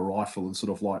grab a rifle and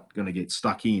sort of like going to get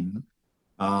stuck in.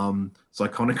 So I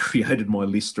kind of created my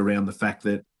list around the fact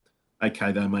that,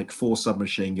 okay, they make 4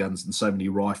 submachine guns and so many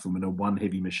riflemen and 1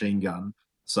 heavy machine gun.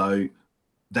 So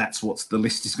that's what's the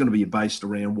list is going to be based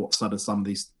around, what sort of some of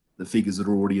the figures that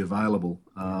are already available.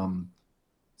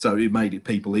 So it made it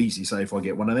people easy. So if I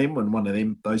get one of them and one of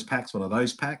them, those packs, one of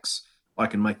those packs, I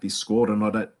can make this squad, and I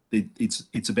don't.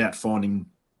 It's about finding,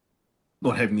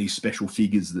 not having these special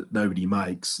figures that nobody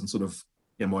makes, and sort of,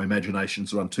 my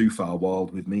imagination's run too far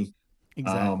wild with me.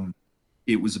 Exactly.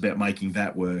 It was about making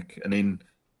that work, and then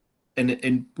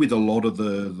and with a lot of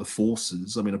the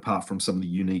forces, I mean, apart from some of the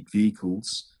unique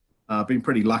vehicles, been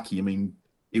pretty lucky. I mean,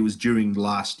 it was during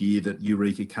last year that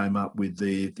Eureka came up with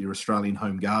their Australian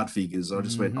Home Guard figures. I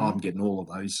just went, oh, I'm getting all of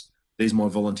those. There's my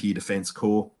Volunteer Defence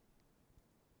Corps.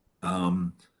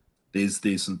 They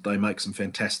make some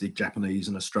fantastic Japanese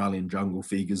and Australian jungle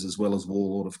figures, as well as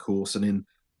Warlord, of course, and then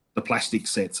the plastic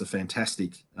sets are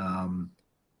fantastic.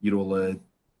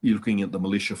 You're looking at the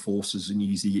militia forces, and you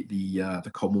use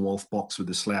the Commonwealth box with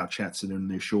the slouch hats and in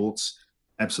their shorts.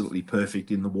 Absolutely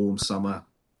perfect in the warm summer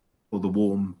or the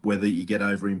warm weather you get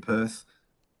over in Perth.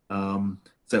 So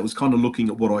it was kind of looking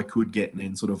at what I could get, and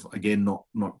then sort of, again,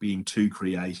 not being too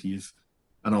creative.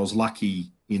 And I was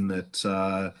lucky in that,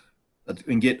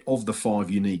 and get, of the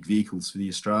 5 unique vehicles for the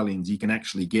Australians, you can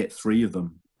actually get 3 of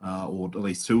them, or at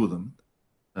least 2 of them,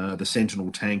 the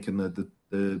Sentinel tank and the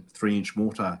 3-inch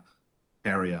mortar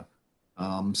carrier.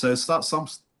 So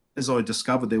as I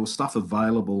discovered, there was stuff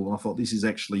available, and I thought, this is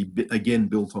actually, again,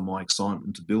 built on my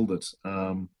excitement to build it.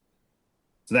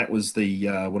 So that was the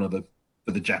one of the,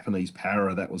 for the Japanese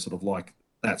para, that was sort of like,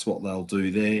 that's what they'll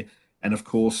do there. And of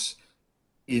course,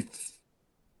 if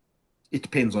it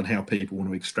depends on how people want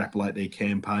to extrapolate their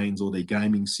campaigns or their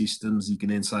gaming systems, you can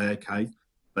then say, okay,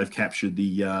 they've captured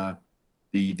the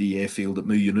airfield at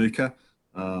Muyanuka,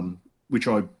 which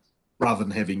I, rather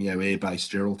than having, Airbase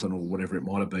Geraldton or whatever it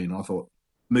might have been, I thought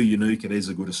Muyanuka, there's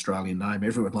a good Australian name.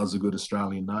 Everyone loves a good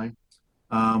Australian name.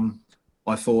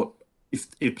 I thought,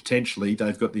 if potentially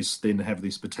they've got this, then have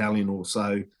this battalion or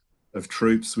so of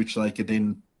troops, which they could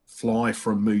then fly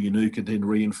from Muyanuka, then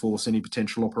reinforce any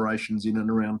potential operations in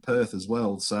and around Perth as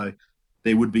well. So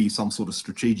there would be some sort of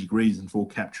strategic reason for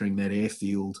capturing that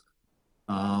airfield.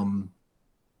 So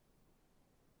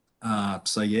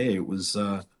yeah, it was,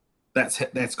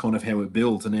 that's kind of how it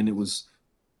built. And then it was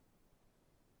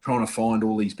trying to find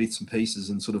all these bits and pieces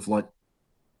and sort of like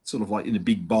in a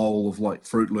big bowl of like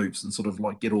Fruit Loops, and sort of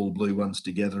like get all the blue ones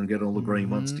together and get all the green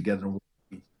ones together.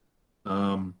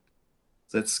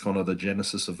 That's kind of the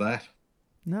genesis of that.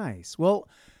 Nice. Well,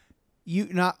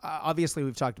 obviously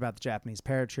we've talked about the Japanese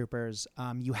paratroopers.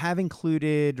 You have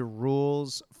included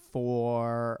rules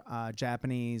for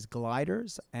Japanese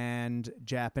gliders and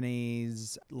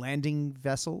Japanese landing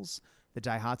vessels, the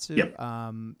Daihatsu. Yep.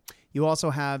 You also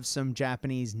have some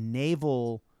Japanese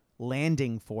naval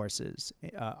landing forces,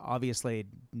 obviously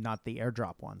not the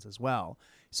airdrop ones as well.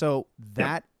 So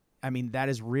that, yep. That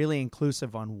is really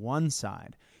inclusive on one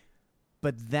side.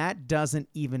 But that doesn't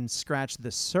even scratch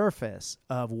the surface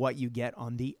of what you get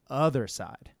on the other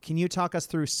side. Can you talk us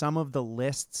through some of the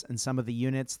lists and some of the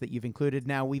units that you've included?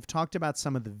 Now, we've talked about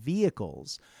some of the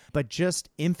vehicles, but just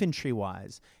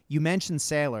infantry-wise, you mentioned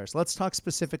sailors. Let's talk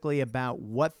specifically about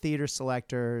what theater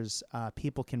selectors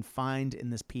people can find in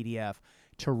this PDF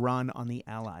to run on the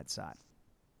Allied side.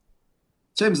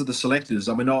 In terms of the selectors,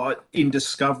 in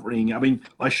discovering,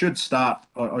 I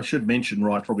should mention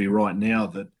probably right now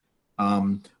that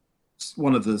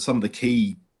some of the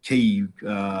key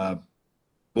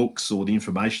books, or the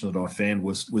information that I found,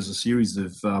 was a series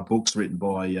of books written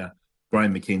by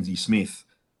Graham Mackenzie Smith.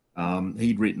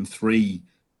 He'd written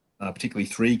particularly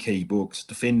three key books: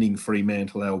 Defending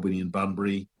Fremantle, Albany and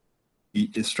Bunbury, the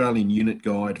Australian Unit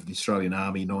Guide of the Australian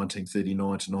Army 1939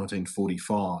 to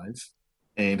 1945,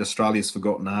 and Australia's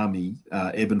Forgotten Army,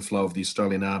 Ebb and Flow of the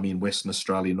Australian Army in Western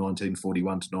Australia 1941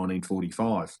 to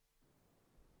 1945.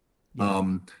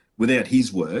 Yeah. Without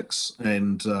his works,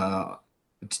 and I'm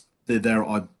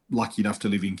lucky enough to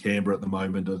live in Canberra at the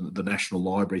moment, and the National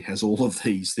Library has all of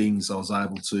these things. I was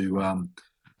able to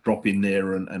drop in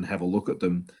there and have a look at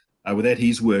them. Without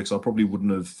his works, I probably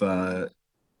wouldn't have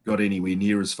got anywhere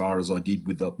near as far as I did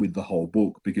with the whole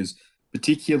book, because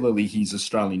particularly his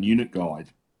Australian Unit Guide,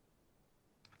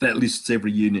 that lists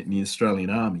every unit in the Australian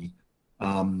Army.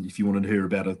 If you wanted to hear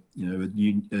about a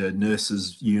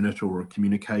nurses unit or a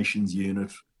communications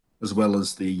unit, as well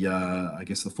as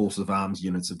the forces of arms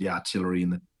units of the artillery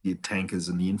and the tankers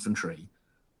and the infantry,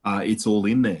 it's all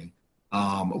in there,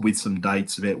 with some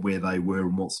dates about where they were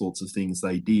and what sorts of things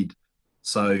they did.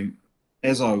 So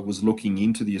as I was looking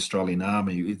into the Australian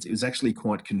Army, it was actually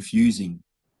quite confusing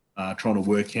trying to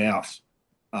work out,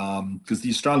 because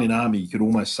the Australian Army, you could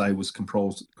almost say, was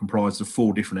comprised of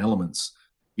 4 different elements.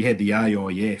 You had the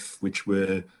AIF, which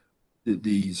were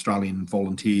the Australian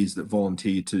volunteers that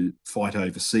volunteered to fight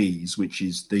overseas,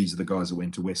 these are the guys that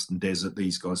went to Western Desert,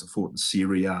 these guys that fought in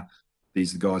Syria,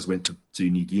 these are the guys that went to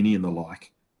New Guinea and the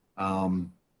like.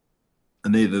 Um,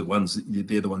 and they're the ones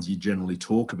you generally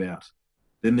talk about.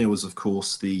 Then there was, of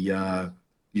course, the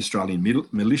Australian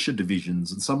militia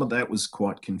divisions, and some of that was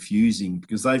quite confusing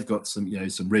because they've got some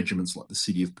regiments like the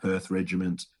City of Perth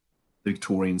Regiment, the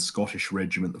Victorian Scottish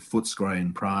Regiment, the Footscray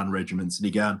and Prahran regiments, and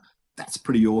you go, that's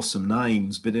pretty awesome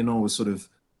names. But then I was sort of,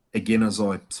 again, as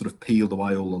I sort of peeled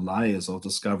away all the layers, I was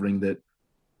discovering that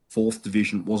Fourth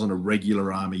Division wasn't a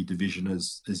regular army division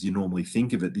as you normally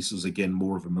think of it. This was again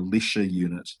more of a militia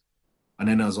unit. And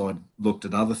then as I looked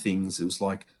at other things, it was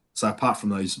like, so apart from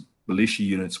those militia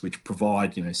units which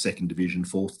provide, second division,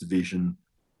 fourth division,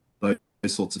 those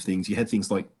sorts of things, you had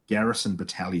things like garrison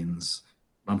battalions.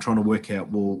 I'm trying to work out,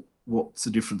 well, what's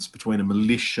the difference between a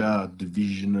militia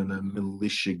division and a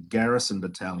militia garrison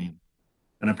battalion?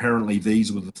 And apparently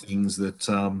these were the things that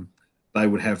they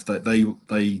would have. That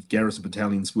they garrison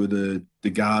battalions were the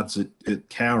guards at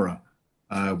Cowra,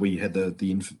 where you had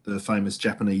the famous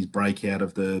Japanese breakout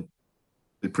of the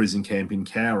prison camp in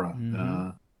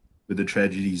Cowra, with the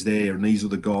tragedies there. And these are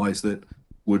the guys that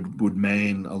would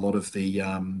man a lot of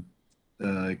some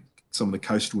of the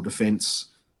coastal defence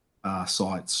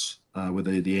sites with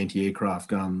the anti-aircraft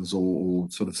guns, or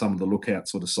sort of some of the lookout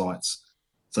sort of sites.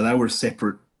 So they were a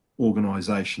separate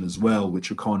organisation as well, which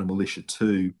were kind of militia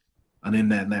too. And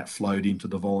then that flowed into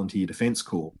the Volunteer Defence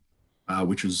Corps,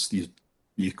 which was the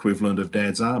equivalent of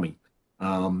Dad's Army.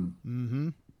 And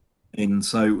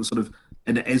so it was sort of,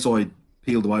 and as I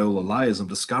peeled away all the layers, I'm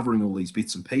discovering all these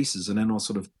bits and pieces, and then I was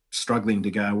sort of struggling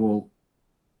to go, well,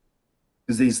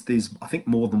 because there's I think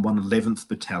more than one 11th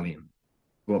battalion.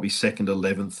 Well, be second,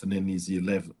 11th, and then there's the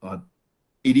 11th.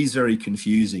 It is very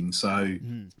confusing. So,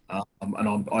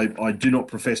 and I do not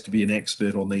profess to be an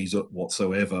expert on these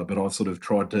whatsoever, but I've sort of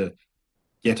tried to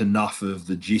get enough of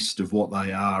the gist of what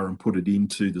they are and put it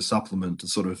into the supplement to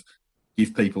sort of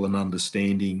give people an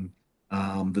understanding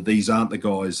that these aren't the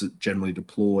guys that generally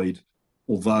deployed.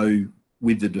 Although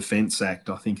with the Defence Act,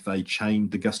 I think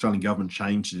the Australian government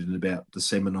changed it in about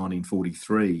December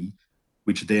 1943,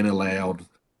 which then allowed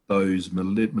those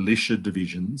militia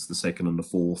divisions, the second and the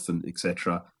fourth, and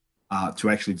etc., to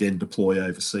actually then deploy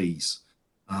overseas.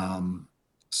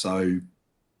 So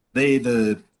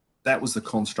that was the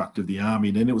construct of the army.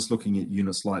 And then it was looking at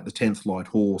units like the 10th Light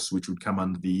Horse, which would come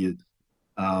under the,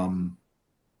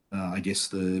 I guess,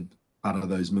 the part of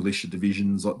those militia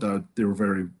divisions.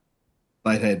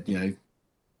 They'd had,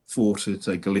 fought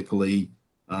at Gallipoli,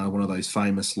 one of those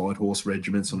famous light horse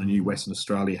regiments. And I knew Western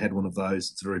Australia had one of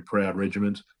those. It's a very proud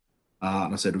regiment.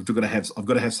 And I said, I've got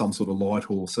to have some sort of light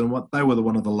horse. And they were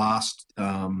one of the last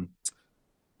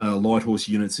light horse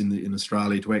units in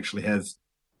Australia to actually have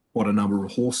quite a number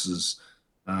of horses,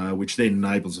 which then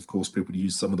enables, of course, people to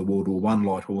use some of the World War One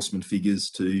light horseman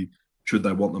figures should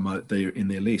they want them out there in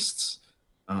their lists.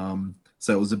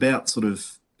 So it was about sort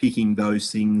of picking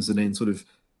those things, and then sort of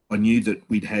I knew that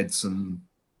we'd had some,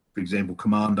 for example,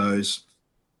 commandos,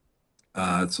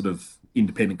 sort of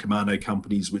independent commando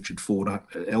companies which had fought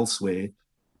elsewhere.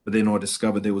 But then I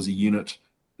discovered there was a unit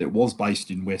that was based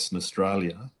in Western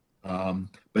Australia,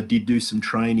 but did do some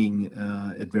training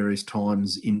at various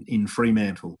times in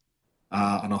Fremantle.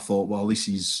 And I thought, well, this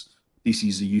is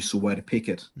a useful way to pick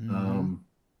it.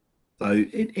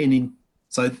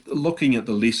 So looking at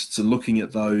the lists and looking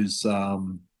at those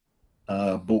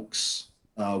books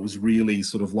was really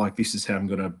sort of like, this is how I'm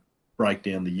going to break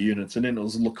down the units. And then it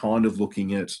was kind of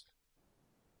looking at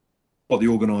what the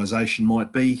organisation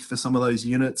might be for some of those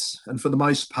units. And for the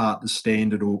most part, the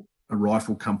standard or a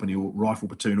rifle company or rifle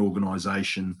platoon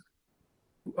organisation,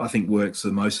 I think, works for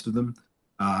most of them.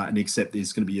 And except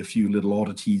there's going to be a few little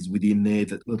oddities within there,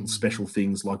 that little special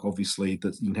things, like obviously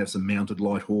that you can have some mounted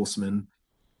light horsemen,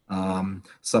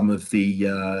 some of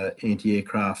the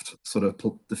anti-aircraft sort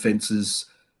of defences.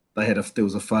 There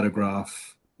was a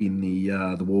photograph in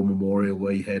the War Memorial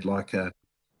where you had like a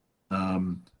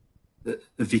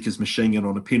Vickers machine gun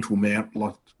on a pintle mount,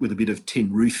 like with a bit of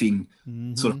tin roofing,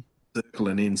 sort of circle,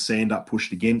 and then sand up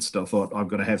pushed against. I thought, I've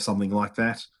got to have something like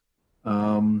that.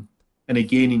 And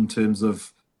again, in terms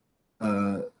of,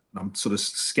 I'm sort of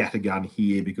scattergun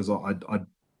here because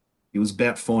it was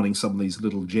about finding some of these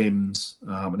little gems,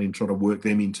 and then trying to work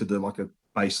them into a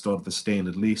based on the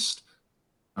standard list.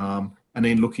 And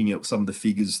then looking at some of the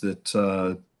figures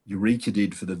that Eureka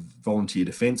did for the Volunteer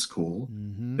Defence Corps.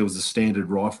 There was a standard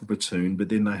rifle platoon, but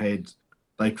then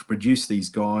they produced these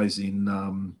guys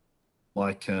in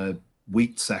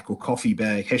wheat sack or coffee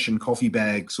bag, Hessian coffee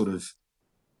bag sort of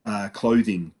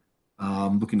clothing,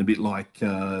 looking a bit like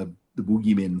the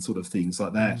boogeymen sort of things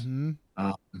like that.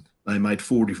 They made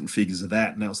 4 different figures of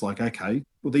that, and I was like, okay,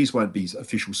 well, these won't be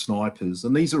official snipers.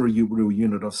 And these are a real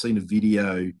unit. I've seen a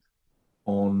video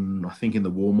on, I think, in the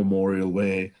War Memorial,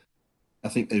 where I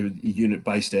think they're a unit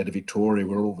based out of Victoria,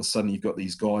 where all of a sudden you've got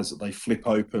these guys that they flip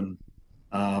open.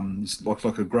 It's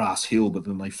like a grass hill, but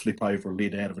then they flip over a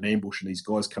lid out of an ambush, and these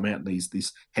guys come out in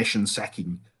this Hessian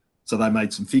sacking. So they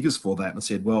made some figures for that and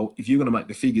said, well, if you're going to make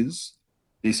the figures,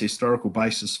 there's historical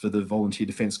basis for the Volunteer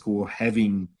Defence Corps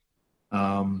having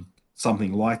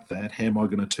something like that. How am I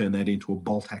going to turn that into a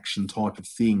bolt action type of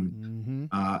thing?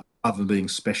 Other than being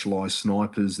specialised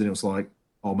snipers, then it was like,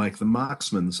 I'll make them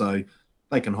marksmen. So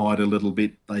they can hide a little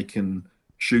bit, they can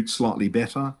shoot slightly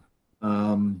better.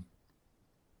 And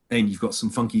you've got some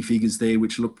funky figures there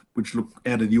which look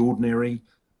out of the ordinary.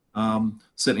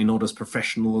 Certainly not as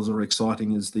professional as or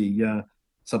exciting as the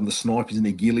some of the snipers in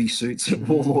their ghillie suits that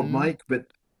Warlord make,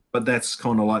 but that's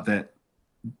kind of like that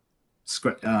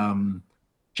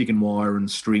chicken wire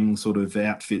and string sort of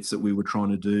outfits that we were trying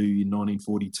to do in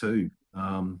 1942.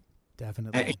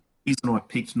 Definitely. And the reason I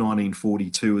picked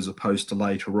 1942 as opposed to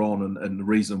later on, and the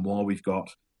reason why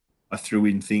I threw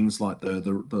in things like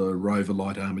the Rover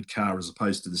light armoured car as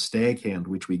opposed to the Staghound,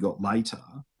 which we got later,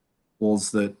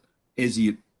 was that as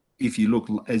you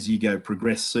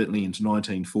progress, certainly into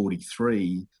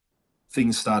 1943,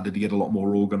 things started to get a lot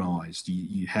more organised.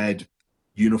 You had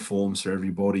uniforms for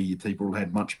everybody. People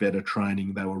had much better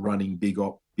training. They were running big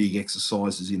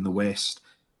exercises in the West.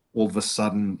 All of a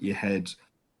sudden, you had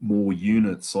more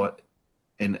units.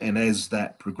 And as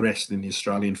that progressed, and the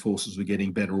Australian forces were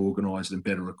getting better organised and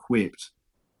better equipped,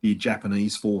 the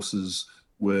Japanese forces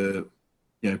were,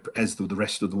 as the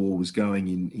rest of the war was going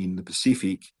in the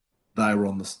Pacific, they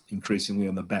were increasingly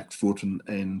on the back foot,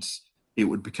 and it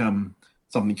would become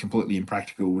something completely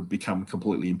impractical, would become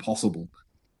completely impossible.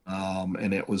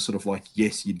 And it was sort of like,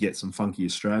 yes, you'd get some funky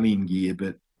Australian gear,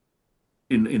 but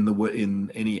in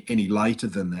any later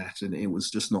than that, and it was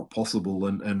just not possible.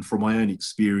 And from my own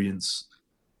experience,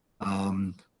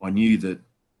 I knew that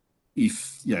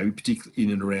if, particularly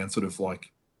in and around sort of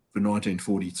like for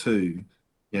 1942,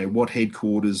 what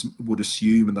headquarters would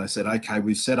assume, and they said, okay,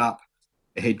 we've set up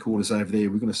a headquarters over there,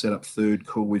 we're going to set up Third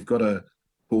Corps, we've got a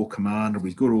Corps commander,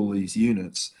 we've got all these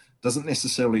units, doesn't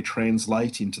necessarily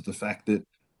translate into the fact that,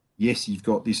 yes, you've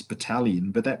got this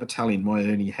battalion, but that battalion might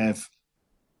only have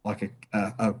like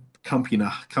a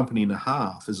company and a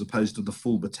half, as opposed to the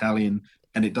full battalion,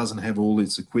 and it doesn't have all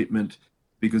its equipment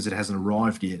because it hasn't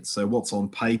arrived yet. So what's on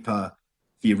paper,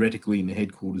 theoretically, in the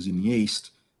headquarters in the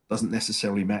East, doesn't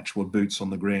necessarily match what boots on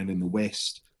the ground in the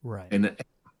West. Right. And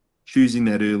choosing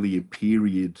that earlier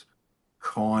period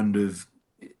kind of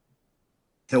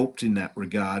helped in that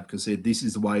regard, because this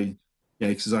is the way,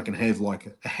 because I can have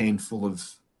like a handful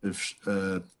of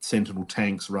Sentinel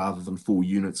tanks rather than 4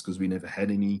 units, because we never had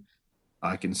any.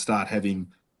 I can start having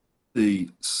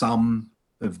some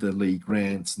of the Lee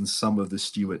Grants and some of the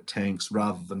Stuart tanks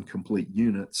rather than complete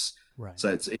units. Right. So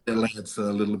it allowed for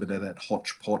a little bit of that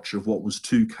hodgepodge of what was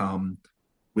to come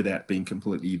without being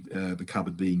completely, the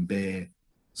cupboard being bare.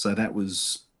 So that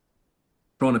was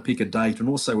trying to pick a date, and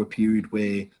also a period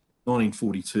where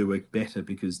 1942 worked better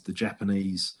because the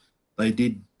Japanese, they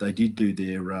did do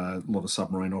their lot of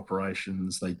submarine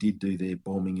operations. They did do their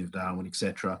bombing of Darwin,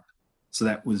 etc. So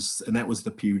that was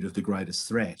the period of the greatest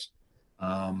threat.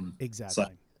 Exactly.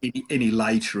 So any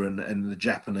later, and the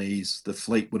Japanese, the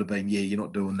fleet would have been, you're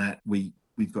not doing that. We've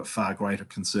got far greater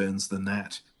concerns than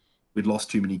that. We'd lost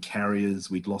too many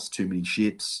carriers. We'd lost too many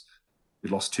ships.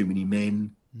 We'd lost too many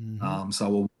men. Mm-hmm. So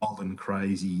a wild and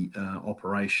crazy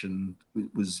operation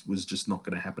was just not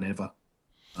going to happen ever.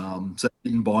 So I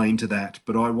didn't buy into that,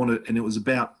 but I wanted, and it was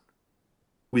about,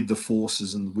 with the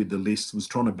forces and with the list, was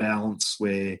trying to balance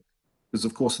where, because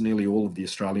of course nearly all of the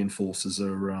Australian forces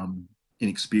are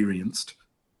inexperienced.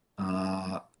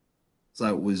 So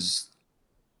it was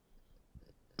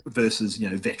versus,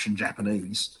 veteran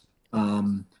Japanese.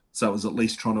 So it was at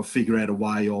least trying to figure out a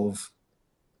way of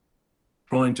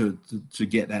trying to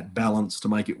get that balance to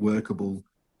make it workable,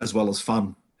 as well as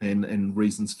fun and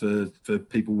reasons for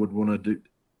people would want to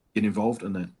get involved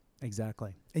in that.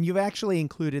 Exactly. And you've actually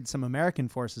included some American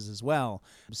forces as well,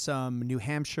 some New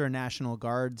Hampshire National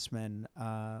Guardsmen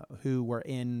who were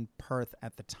in Perth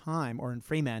at the time, or in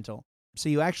Fremantle. So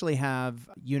you actually have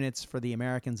units for the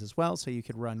Americans as well. So you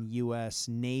could run U.S.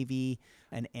 Navy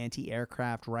and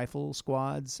anti-aircraft rifle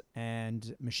squads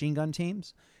and machine gun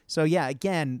teams. So yeah,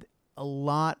 again, a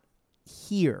lot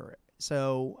here.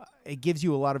 So it gives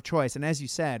you a lot of choice. And as you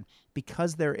said,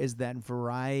 because there is that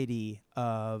variety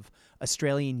of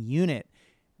Australian unit,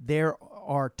 there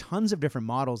are tons of different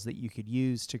models that you could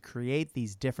use to create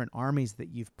these different armies that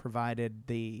you've provided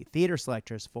the theater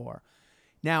selectors for.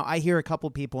 Now, I hear a couple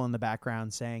people in the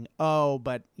background saying, oh,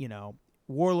 but,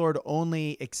 Warlord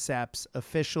only accepts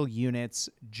official units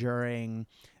during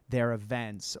their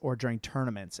events or during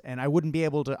tournaments. And I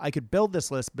could build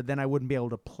this list, but then I wouldn't be able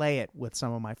to play it with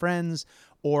some of my friends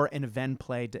or an event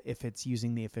play if it's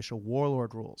using the official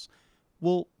Warlord rules.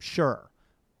 Well, sure.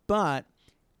 But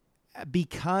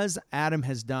because Adam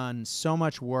has done so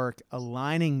much work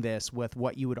aligning this with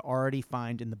what you would already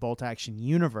find in the bolt action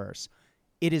universe,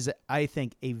 it is, I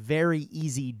think, a very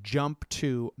easy jump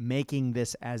to making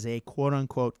this as a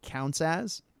quote-unquote counts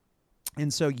as.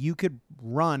 And so you could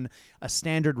run a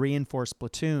standard reinforced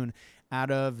platoon out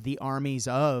of the armies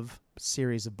of a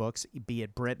series of books, be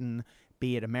it Britain,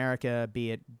 be it America,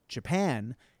 be it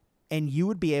Japan, and you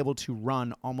would be able to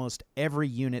run almost every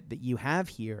unit that you have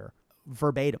here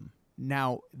verbatim.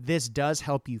 Now, this does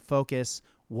help you focus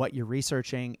what you're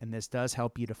researching, and this does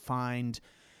help you to find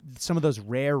some of those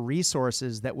rare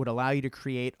resources that would allow you to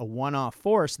create a one-off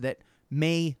force that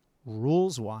may,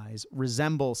 rules-wise,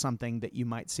 resemble something that you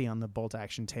might see on the bolt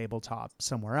action tabletop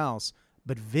somewhere else,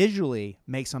 but visually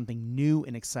make something new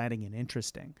and exciting and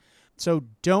interesting. So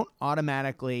don't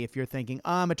automatically, if you're thinking,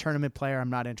 I'm a tournament player, I'm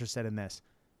not interested in this.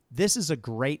 This is a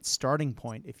great starting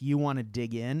point if you want to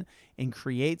dig in and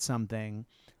create something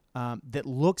that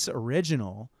looks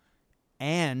original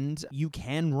and you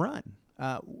can run.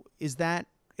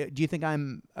 Do you think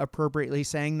I'm appropriately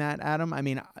saying that, Adam? I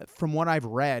mean, from what I've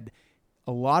read,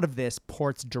 a lot of this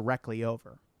ports directly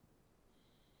over.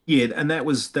 Yeah, and that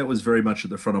was very much at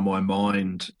the front of my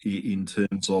mind in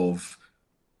terms of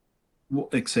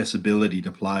accessibility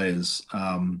to players.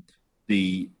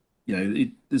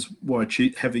 It is why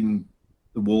having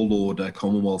the Warlord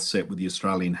Commonwealth set with the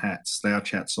Australian hats,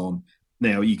 slouch hats on.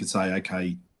 Now you could say,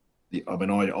 okay,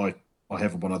 I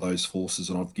have one of those forces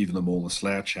and I've given them all the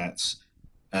slouch hats,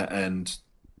 and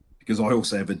because I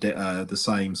also have the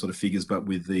same sort of figures, but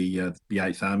with the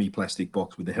Eighth Army plastic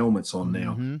box with the helmets on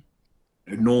now. Mm-hmm.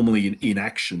 Normally in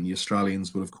action, the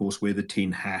Australians would, of course, wear the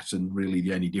tin hat, and really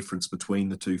the only difference between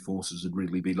the two forces would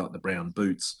really be like the brown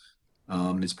boots.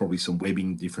 There's probably some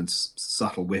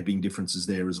subtle webbing differences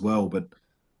there as well. But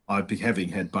having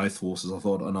had both forces, I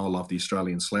thought, and I love the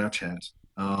Australian slouch hat.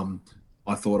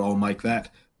 I thought I'll make that.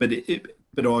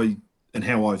 And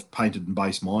how I've painted and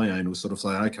based my own was sort of say,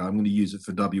 okay, I'm going to use it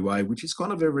for WA, which is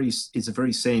kind of it's a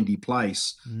very sandy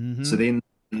place. Mm-hmm.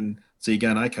 So you're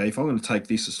going, okay, if I'm going to take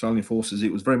this Australian forces,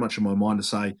 it was very much in my mind to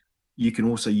say, you can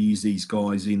also use these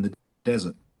guys in the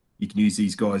desert. You can use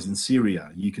these guys in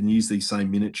Syria. You can use these same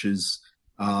miniatures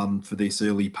for this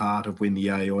early part of when the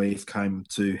AIF came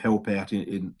to help out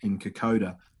in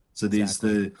Kokoda. So there's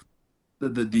the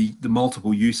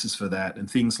multiple uses for that, and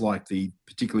things like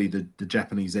particularly the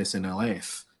Japanese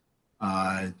SNLF.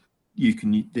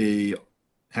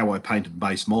 How I painted and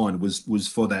based mine was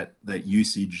for that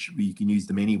usage. You can use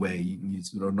them anywhere. You can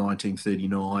use it on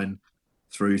 1939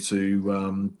 through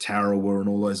to Tarawa and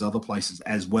all those other places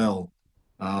as well.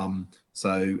 And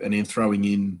then throwing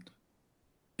in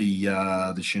the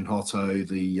Shinhoto,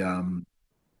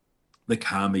 the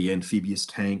Kami amphibious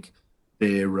tank,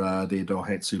 their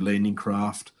Daihatsu landing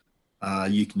craft.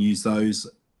 You can use those.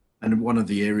 And one of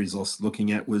the areas I was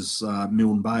looking at was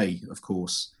Milne Bay, of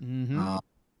course. Mm-hmm.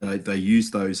 They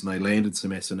used those and they landed some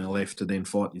SNLF to then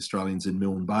fight the Australians in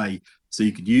Milne Bay. So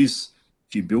you could use,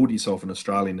 if you build yourself an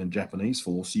Australian and Japanese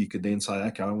force, you could then say,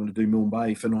 okay, I'm going to do Milne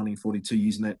Bay for 1942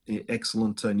 using that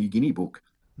excellent New Guinea book.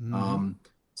 Mm-hmm.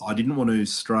 So I didn't want to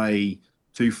stray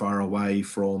too far away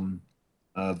from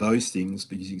those things,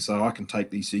 because you can say, I can take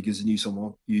these figures and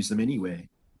use them anywhere.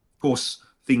 Of course,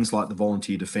 things like the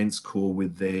Volunteer Defence Corps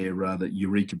with their that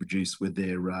Eureka produced with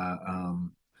their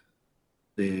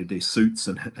suits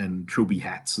and trilby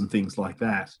hats and things like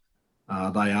that,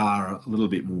 they are a little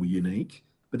bit more unique.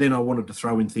 But then I wanted to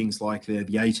throw in things like the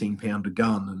 18-pounder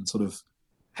gun and sort of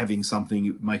having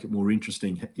something make it more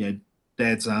interesting.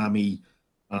 Dad's Army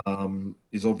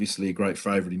is obviously a great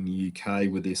favourite in the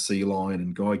UK with their Sea Lion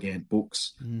and Gigant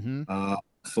books. Mm-hmm.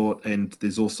 And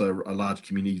there's also a large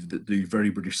community that do Very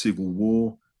British Civil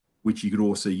War, which you could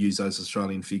also use those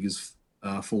Australian figures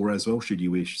for as well, should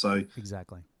you wish. So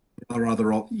Exactly.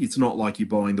 It's not like you're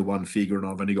buying the one figure and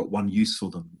I've only got one use for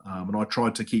them. And I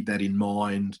tried to keep that in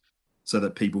mind so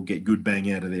that people get good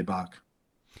bang out of their buck.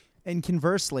 And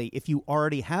conversely, if you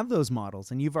already have those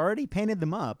models and you've already painted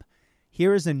them up,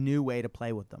 here is a new way to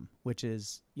play with them, which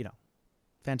is,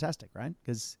 fantastic, right?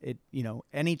 Because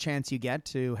any chance you get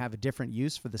to have a different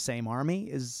use for the same army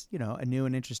is, a new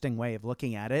and interesting way of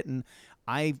looking at it. And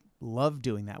I love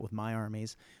doing that with my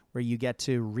armies, where you get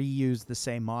to reuse the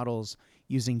same models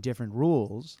using different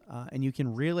rules, and you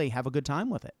can really have a good time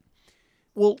with it.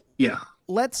 Well, yeah,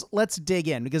 let's dig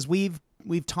in, because we've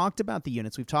we've talked about the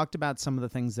units. We've talked about some of the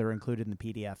things that are included in the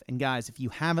PDF. And guys, if you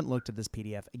haven't looked at this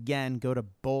PDF, again, go to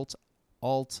Bolt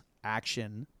Alt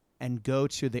Action and go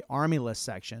to the Army List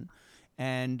section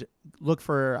and look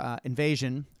for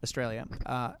Invasion Australia,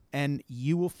 and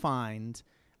you will find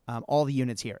all the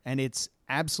units here. And it's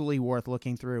absolutely worth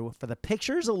looking through. For the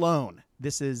pictures alone,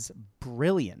 this is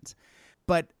brilliant.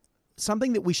 But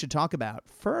something that we should talk about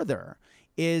further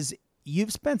is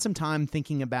you've spent some time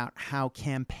thinking about how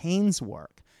campaigns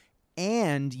work,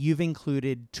 and you've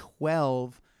included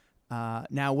 12.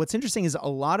 Now, what's interesting is a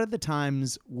lot of the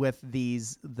times with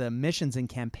the missions and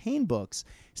campaign books,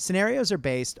 scenarios are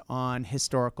based on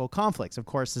historical conflicts. Of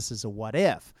course, this is a what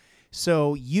if.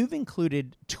 So you've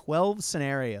included 12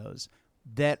 scenarios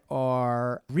that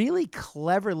are really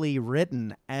cleverly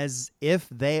written as if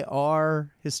they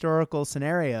are historical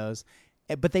scenarios,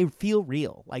 but they feel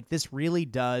real. Like this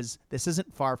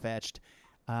isn't far-fetched.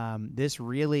 This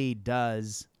really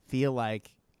does feel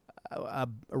like a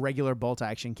regular bolt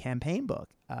action campaign book,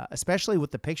 especially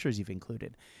with the pictures you've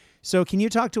included. So can you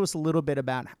talk to us a little bit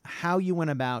about how you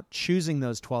went about choosing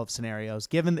those 12 scenarios,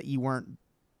 given that you weren't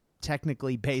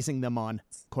technically basing them on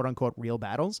quote unquote real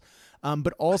battles,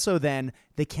 but also then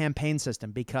the campaign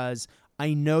system, because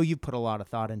I know you've put a lot of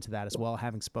thought into that as well,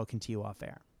 having spoken to you off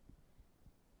air.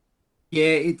 Yeah,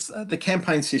 it's the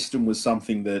campaign system was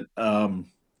something that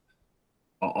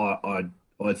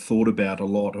I thought about a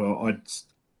lot.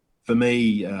 For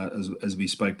me, as we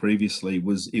spoke previously,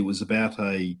 it was about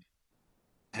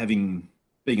being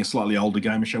a slightly older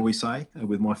gamer, shall we say,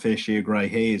 with my fair share of grey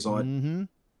hairs. Mm-hmm.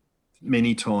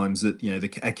 Many times that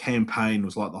a campaign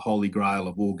was like the holy grail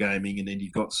of wargaming, and then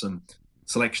you've got some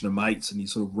selection of mates, and you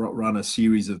sort of run a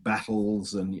series of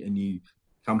battles, and you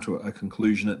come to a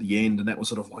conclusion at the end, and that was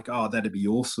sort of like, oh, that'd be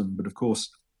awesome. But of course,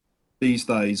 these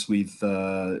days with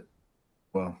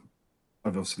well,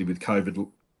 obviously with COVID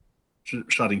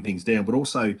shutting things down, but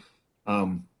also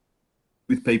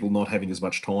with people not having as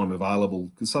much time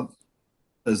available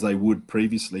as they would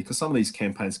previously, because some of these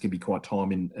campaigns can be quite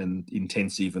time and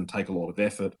intensive and take a lot of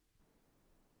effort.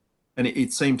 And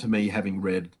it seemed to me, having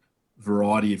read a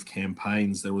variety of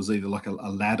campaigns, there was either like a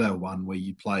ladder one where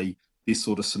you play this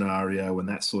sort of scenario and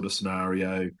that sort of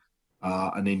scenario,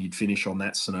 and then you'd finish on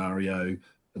that scenario,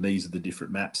 and these are the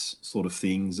different maps sort of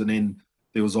things. And then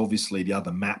there was obviously the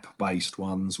other map-based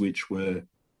ones, which were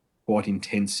quite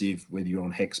intensive, whether you're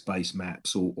on hex-based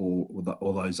maps or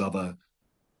those other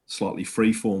slightly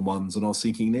freeform ones. And I was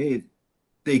thinking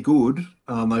they're good.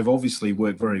 They've obviously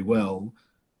worked very well.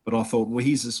 But I thought, well,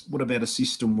 what about a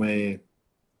system where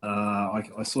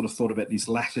I sort of thought about this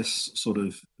lattice sort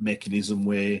of mechanism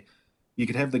where you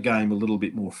could have the game a little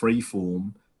bit more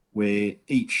freeform, where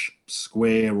each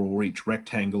square or each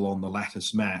rectangle on the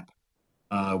lattice map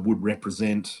would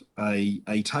represent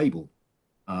a table.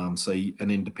 And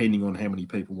then depending on how many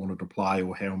people wanted to play,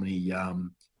 or how many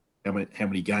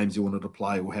games you wanted to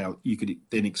play, or how you could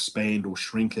then expand or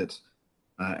shrink it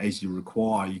as you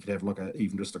require. You could have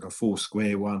even just like a 4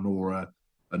 square one, or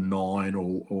a 9,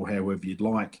 or however you'd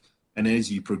like. And as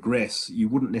you progress, you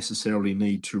wouldn't necessarily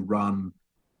need to run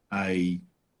a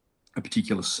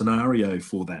particular scenario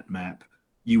for that map.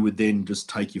 You would then just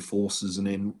take your forces,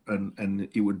 and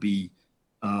it would be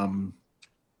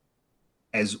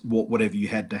as whatever you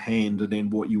had to hand, and then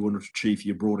what you wanted to achieve for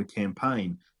your broader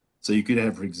campaign. So you could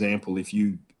have, for example, if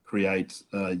you create,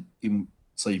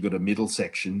 so you've got a middle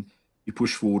section, you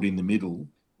push forward in the middle,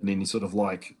 and then you sort of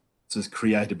like to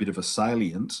create a bit of a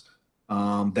salient.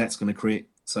 That's going to create.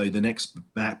 So the next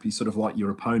map is sort of like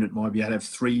your opponent might be able to have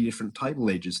 3 different table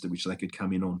edges to which they could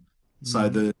come in on. Mm-hmm.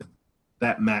 So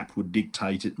that map would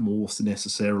dictate it more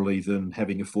necessarily than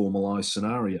having a formalized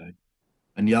scenario.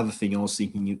 And the other thing I was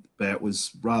thinking about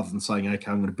was, rather than saying,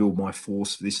 okay, I'm going to build my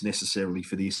force for this necessarily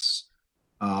for this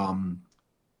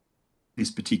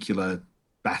this particular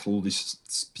battle, this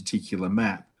particular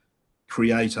map,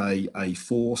 create a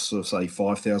force of, say,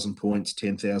 5,000 points,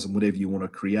 10,000, whatever you want to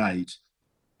create.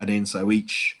 And then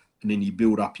and then you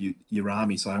build up your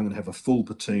army. So I'm going to have a full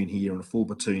platoon here and a full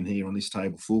platoon here on this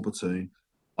table, full platoon.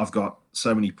 I've got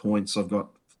so many points. I've got,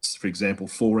 for example,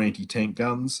 4 anti-tank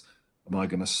guns. Am I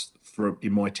going to,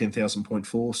 in my 10,000 point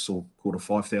force, or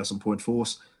 5,000 point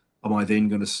force, am I then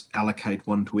going to allocate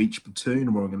one to each platoon,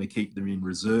 or am I going to keep them in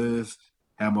reserve?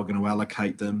 How am I going to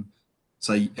allocate them?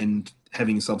 So, and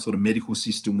having some sort of medical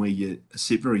system where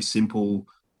very simple,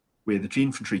 where the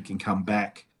infantry can come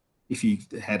back. If you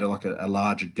had a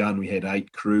larger gun, we had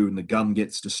 8 crew, and the gun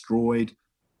gets destroyed,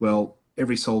 well,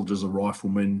 every soldier's a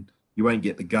rifleman. You won't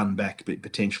get the gun back, but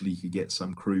potentially you could get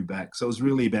some crew back. So it was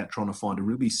really about trying to find a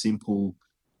really simple,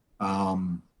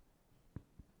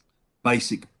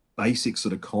 basic basic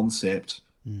sort of concept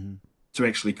to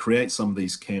actually create some of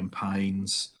these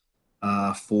campaigns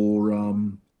for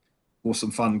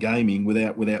some fun gaming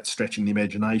without stretching the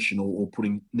imagination or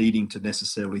needing to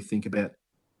necessarily think about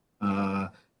uh,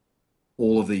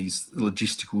 all of these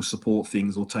logistical support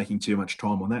things or taking too much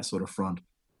time on that sort of front.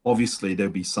 Obviously,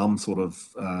 there'll be some sort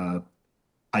of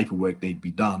paperwork need to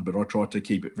be done, but I tried to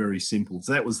keep it very simple.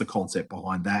 So that was the concept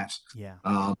behind that. Yeah.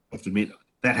 I have to admit,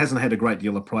 that hasn't had a great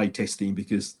deal of play testing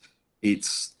because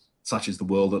it's such as the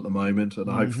world at the moment, and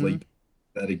hopefully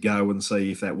let it go and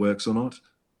see if that works or not.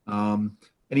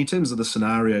 And in terms of the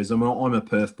scenarios, I'm a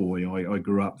Perth boy. I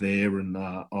grew up there, and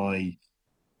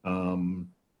um,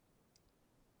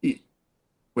 it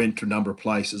went to a number of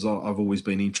places. I've always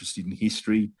been interested in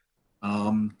history.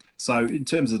 So in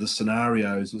terms of the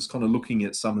scenarios, I was kind of looking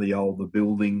at some of the older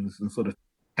buildings and sort of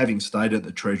having stayed at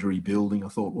the Treasury building, I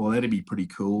thought, well, that'd be pretty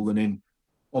cool. And then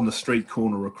on the street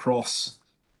corner across,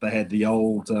 they had the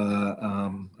old, I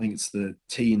think it's the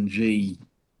T&G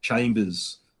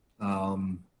Chambers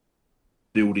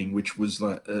building, which was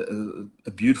like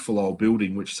a beautiful old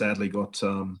building, which sadly got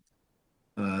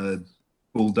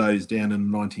bulldozed down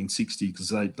in 1960 because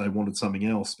they wanted something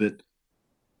else. But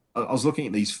I was looking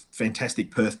at these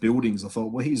fantastic Perth buildings. I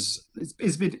thought, well,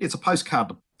 it's a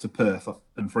postcard to Perth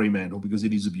and Fremantle because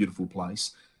it is a beautiful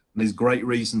place. And there's great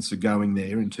reasons for going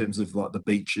there in terms of like the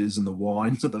beaches and the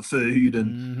wines and the food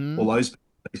and all those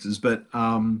places. But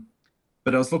I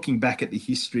was looking back at the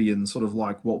history and sort of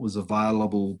like what was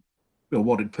available,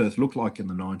 what did Perth look like in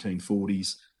the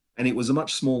 1940s? And it was a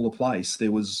much smaller place.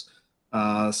 There was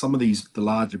some of the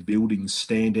larger buildings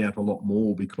stand out a lot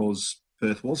more because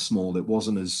Perth was small. It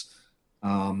wasn't as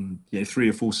 3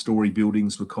 or 4 story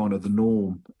buildings were kind of the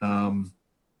norm,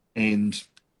 and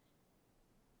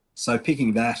so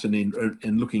picking that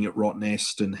and looking at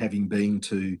Rottnest and having been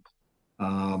to,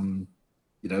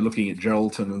 looking at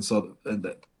Geraldton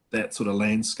and that sort of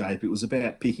landscape, it was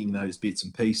about picking those bits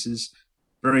and pieces.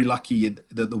 Very lucky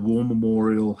that the War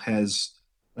Memorial has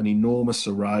an enormous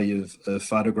array of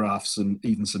photographs and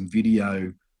even some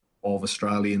video of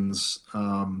Australians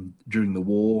during the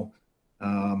war.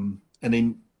 And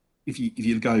then if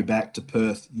you go back to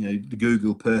Perth, the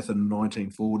Google Perth in the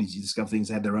 1940s, you discover things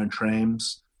had their own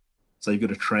trams. So you've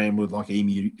got a tram with like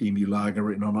Emu Lager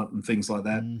written on it and things like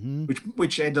that,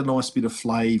 which add a nice bit of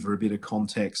flavour, a bit of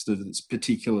context that it's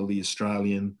particularly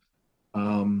Australian.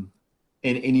 And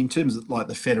in terms of like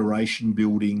the Federation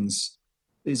buildings,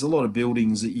 there's a lot of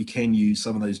buildings that you can use,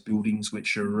 some of those buildings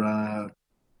which are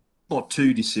not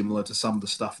too dissimilar to some of the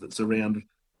stuff that's around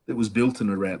that was built in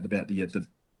around about the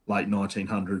late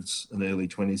 1900s and early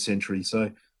 20th century. So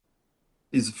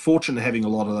is fortunate having a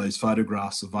lot of those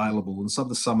photographs available, and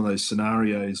some of those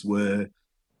scenarios were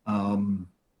kind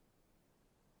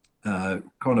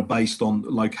of based on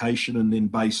location and then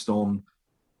based on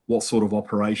what sort of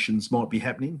operations might be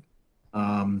happening.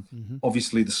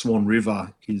 Obviously, the Swan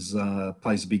River plays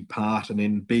a big part, and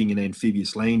then being an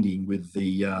amphibious landing with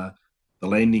the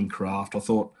landing craft, I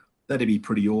thought that'd be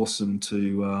pretty awesome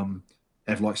to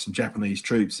have like some Japanese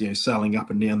troops, sailing up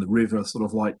and down the river, sort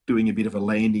of like doing a bit of a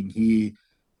landing here,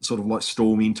 sort of like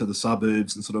storm into the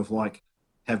suburbs and sort of like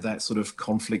have that sort of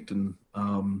conflict and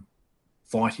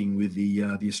fighting with the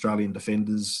Australian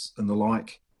defenders and the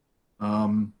like,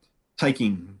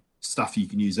 taking stuff you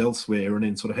can use elsewhere, and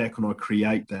then sort of how can I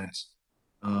create that,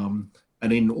 and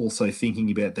then also thinking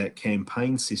about that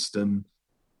campaign system,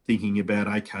 thinking about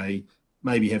okay,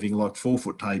 maybe having like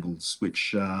 4-foot tables,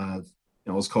 which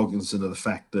I was cognizant of the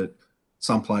fact that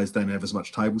some players don't have as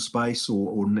much table space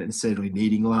or necessarily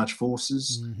needing large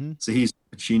forces. So here's an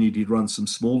opportunity to run some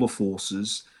smaller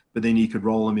forces, but then you could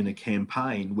roll them in a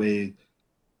campaign where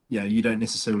you don't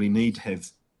necessarily need to have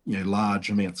large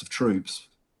amounts of troops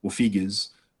or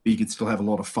figures, but you could still have a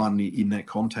lot of fun in that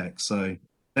context. So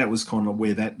that was kind of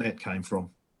where that came from.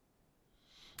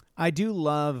 I do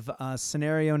love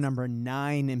scenario number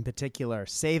 9 in particular,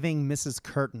 saving Mrs.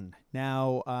 Curtin.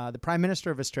 Now, the Prime Minister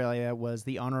of Australia was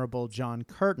the Honourable John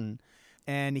Curtin,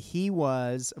 and he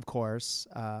was, of course,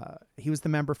 he was the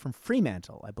member from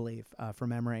Fremantle, I believe, from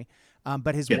memory.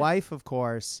 But his wife, of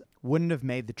course, wouldn't have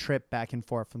made the trip back and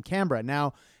forth from Canberra.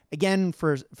 Now, again,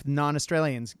 for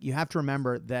non-Australians, you have to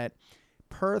remember that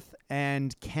Perth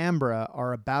and Canberra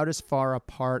are about as far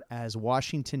apart as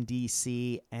Washington,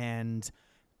 D.C. and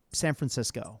San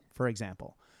Francisco, for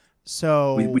example.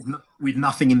 So with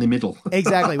nothing in the middle.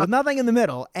 Exactly, with nothing in the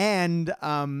middle. And,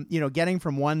 getting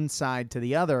from one side to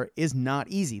the other is not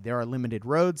easy. There are limited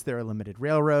roads. There are limited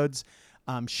railroads.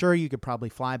 Sure, you could probably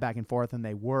fly back and forth, and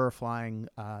they were flying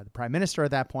the Prime Minister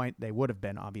at that point. They would have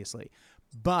been, obviously.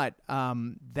 But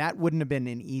that wouldn't have been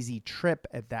an easy trip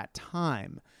at that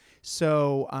time.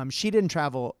 So she didn't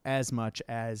travel as much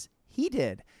as he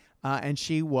did. And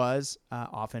she was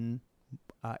often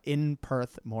in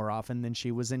Perth more often than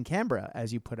she was in Canberra,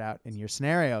 as you put out in your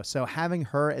scenario. So having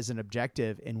her as an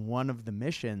objective in one of the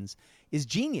missions is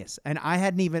genius. And I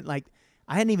hadn't even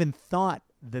thought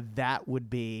that would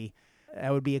be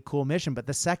a cool mission. But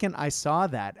the second I saw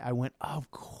that, I went, of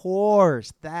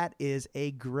course, that is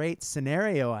a great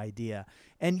scenario idea.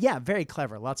 And yeah, very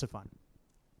clever. Lots of fun.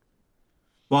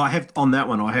 Well, on that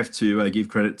one, I have to give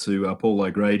credit to Paul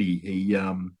O'Grady.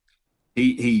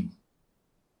 He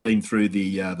been through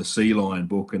the Sea Lion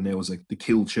book, and there was the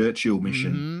Kill Churchill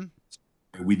mission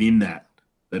within that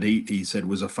he said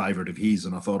was a favourite of his,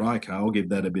 and I thought, okay, I'll give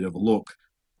that a bit of a look.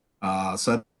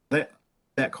 So that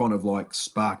kind of like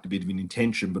sparked a bit of an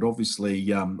intention, but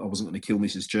obviously I wasn't going to kill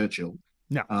Mrs. Churchill.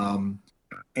 No.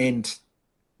 And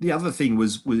the other thing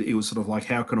was it was sort of like,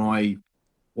 how can I,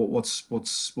 what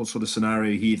sort of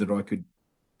scenario here that I could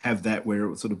have that where it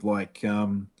was sort of like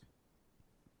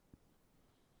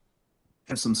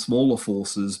have some smaller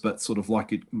forces, but sort of like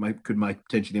could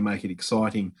potentially make it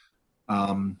exciting.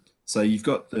 So you've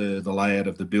got the layout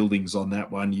of the buildings on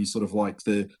that one. You sort of like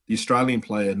the Australian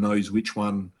player knows which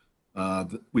one,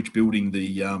 which building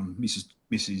the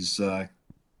Mrs.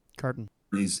 Carton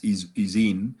is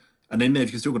in, and then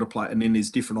you've still got to play, and then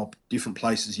there's different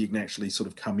places you can actually sort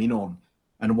of come in on.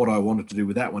 And what I wanted to do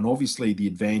with that one, obviously, the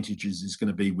advantages is going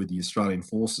to be with the Australian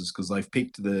forces because they've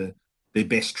picked their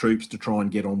best troops to try and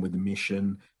get on with the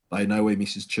mission. They know where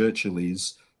Mrs. Churchill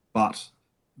is, but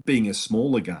being a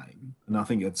smaller game, and I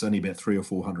think it's only about 300 or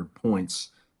 400 points,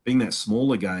 being that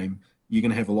smaller game, you're going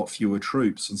to have a lot fewer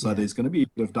troops. And so there's going to be a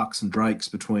bit of ducks and drakes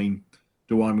between,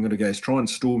 I'm going to go try and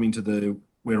storm into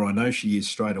where I know she is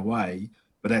straight away,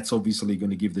 but that's obviously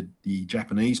going to give the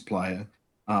Japanese player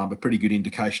a pretty good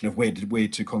indication of where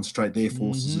to concentrate their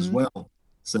forces as well.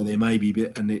 So there may be a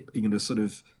bit, and you're going to sort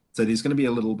of, so there's going to be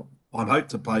a little, I hope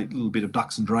to play a little bit of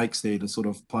ducks and drakes there to sort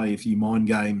of play a few mind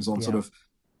games on sort of,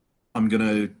 I'm going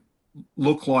to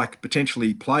look like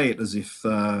potentially play it as if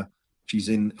she's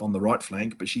on the right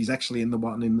flank, but she's actually in the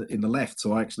one in the left.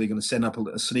 So I'm actually going to send up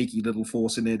a sneaky little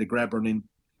force in there to grab her and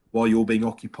while you're being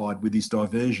occupied with this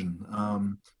diversion.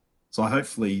 So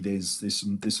hopefully there's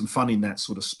some fun in that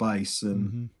sort of space,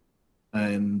 and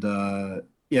I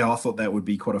thought that would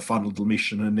be quite a fun little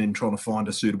mission, and then trying to find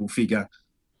a suitable figure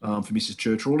for Mrs.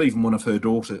 Churchill, or even one of their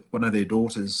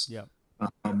daughters,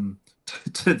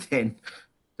 to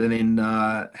then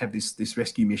have this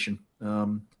rescue mission.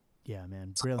 Yeah,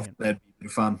 man, brilliant. That'd be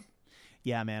fun.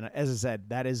 Yeah, man. As I said,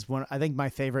 that is I think my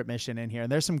favorite mission in here.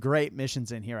 And there's some great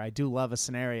missions in here. I do love a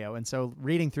scenario. And so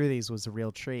reading through these was a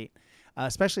real treat,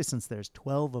 especially since there's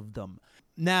 12 of them.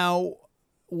 Now,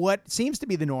 what seems to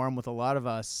be the norm with a lot of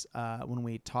us when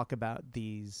we talk about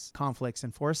these conflicts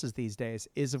and forces these days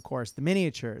is, of course, the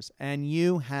miniatures. And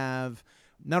you have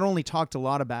not only talked a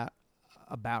lot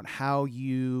about how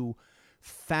you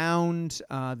found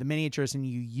the miniatures and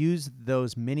you used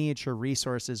those miniature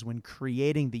resources when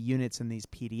creating the units in these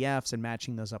PDFs and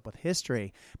matching those up with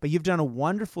history, but you've done a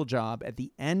wonderful job at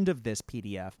the end of this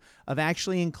PDF of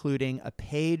actually including a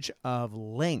page of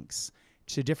links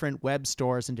to different web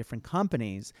stores and different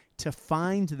companies to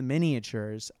find the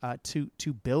miniatures,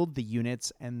 to build the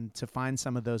units and to find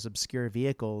some of those obscure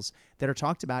vehicles that are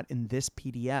talked about in this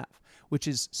PDF, which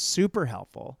is super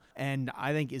helpful and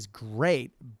I think is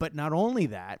great. But not only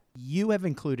that, you have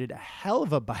included a hell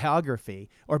of a biography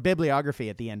or bibliography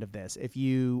at the end of this. If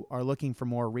you are looking for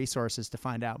more resources to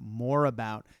find out more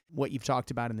about what you've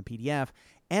talked about in the PDF,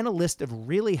 and a list of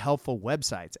really helpful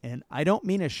websites. And I don't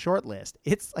mean a short list.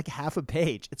 It's like half a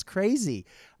page. It's crazy.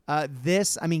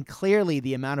 Clearly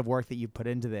the amount of work that you put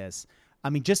into this,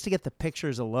 just to get the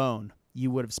pictures alone,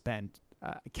 you would have spent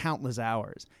countless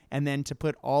hours. And then to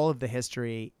put all of the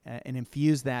history and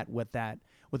infuse that with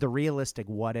a realistic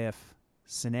what if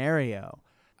scenario.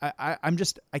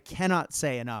 I cannot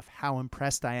say enough how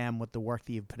impressed I am with the work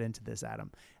that you've put into this, Adam.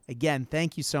 Again,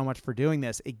 thank you so much for doing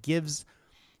this. It gives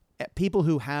people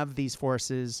who have these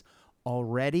forces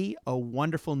already a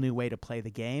wonderful new way to play the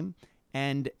game.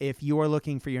 And if you are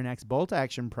looking for your next bolt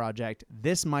action project,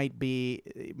 this might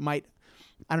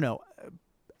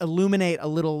illuminate a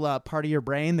little part of your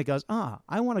brain that goes,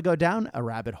 I want to go down a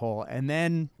rabbit hole. And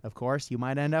then, of course, you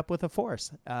might end up with a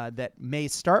force that may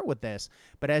start with this.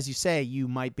 But as you say, you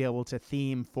might be able to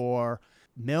theme for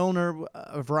Milne or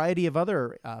a variety of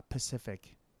other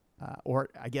Pacific or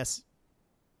I guess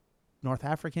North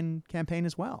African campaign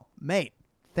as well. Mate,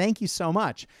 thank you so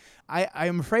much. I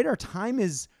am afraid our time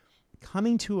is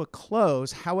coming to a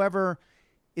close. However,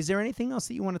 Is there anything else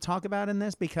that you want to talk about in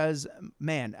this? Because,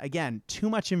 man, again, too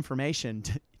much information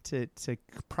to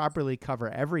properly cover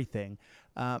everything.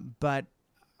 But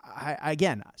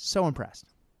again, so impressed.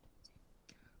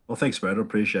 Well, thanks, Brad. I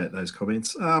appreciate those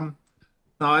comments. No,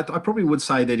 I probably would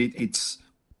say that it's.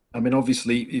 I mean,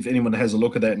 obviously, if anyone has a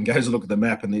look at that and goes a look at the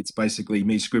map, and it's basically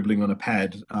me scribbling on a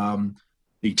pad,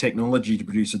 the technology to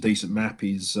produce a decent map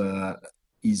is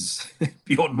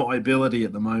beyond my ability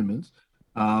at the moment.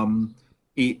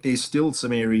 There's still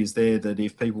some areas there that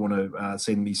if people want to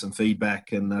send me some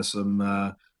feedback and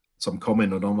some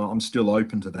comment on, I'm still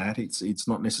open to that. It's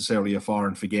not necessarily a fire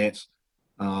and forget.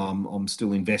 I'm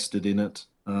still invested in it,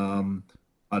 and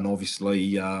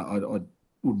obviously, I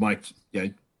would make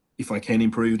if I can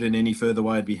improve it in any further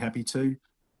way, I'd be happy to.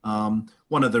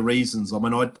 One of the reasons, I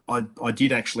mean, I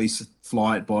did actually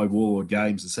fly it by Warlord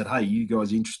Games and said, "Hey, you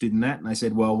guys interested in that?" And they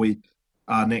said, "Well,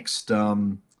 our next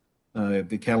the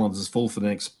calendar's full for the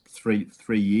next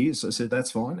three years." I said,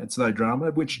 "That's fine. It's no drama."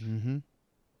 Which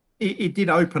it did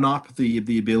open up the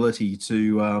ability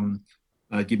to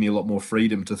give me a lot more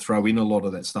freedom to throw in a lot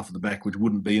of that stuff at the back, which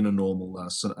wouldn't be in a normal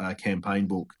campaign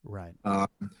book. Right.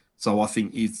 So I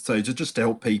think just to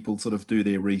help people sort of do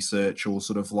their research or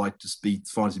sort of like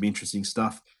find some interesting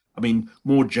stuff. I mean,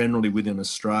 more generally within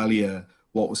Australia,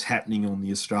 what was happening on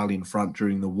the Australian front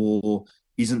during the war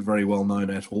isn't very well known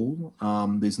at all.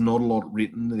 There's not a lot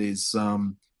written. There's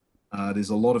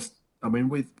a lot of. I mean,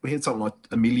 we had something like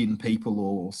 1 million people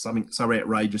or some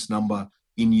outrageous number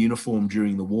in uniform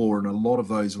during the war, and a lot of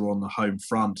those were on the home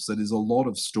front. So there's a lot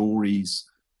of stories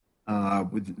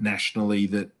with nationally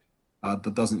that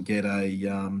doesn't get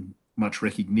much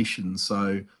recognition.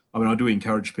 So I mean, I do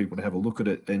encourage people to have a look at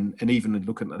it and even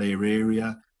look at their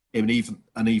area. And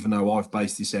even though I've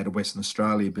based this out of Western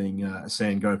Australia, being a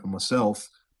Sandgroper myself,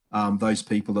 those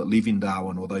people that live in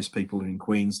Darwin or those people in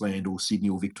Queensland or Sydney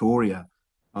or Victoria,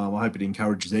 I hope it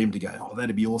encourages them to go, "Oh,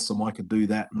 that'd be awesome. I could do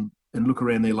that," and look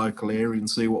around their local area and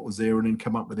see what was there and then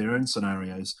come up with their own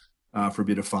scenarios for a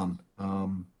bit of fun.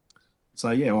 So,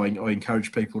 yeah, I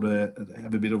encourage people to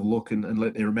have a bit of a look and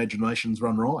let their imaginations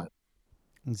run riot.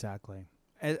 Exactly.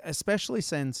 Especially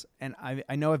since, and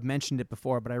I know I've mentioned it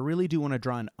before, but I really do want to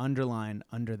draw an underline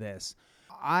under this.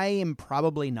 I am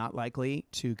probably not likely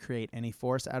to create any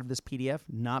force out of this PDF,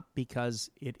 not because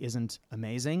it isn't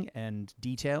amazing and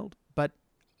detailed, but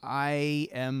I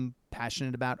am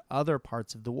passionate about other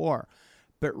parts of the war.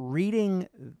 But reading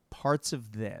parts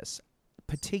of this,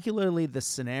 particularly the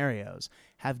scenarios,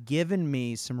 have given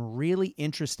me some really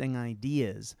interesting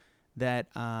ideas that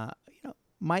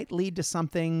might lead to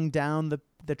something down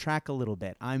the track a little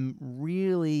bit. I'm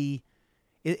really,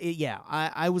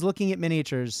 I was looking at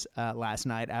miniatures last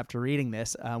night after reading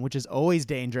this, which is always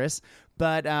dangerous,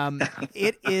 but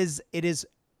it is,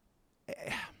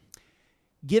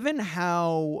 given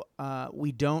how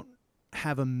we don't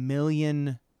have a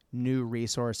million new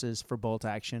resources for bolt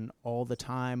action all the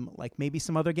time, like maybe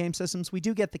some other game systems. We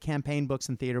do get the campaign books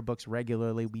and theater books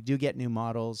regularly. We do get new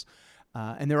models,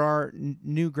 and there are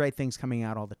new great things coming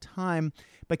out all the time.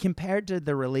 But compared to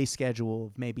the release schedule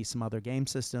of maybe some other game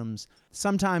systems,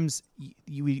 sometimes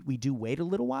we do wait a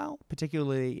little while,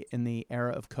 particularly in the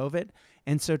era of COVID.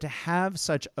 And so to have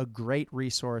such a great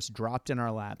resource dropped in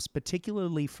our laps,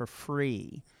 particularly for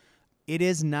free, it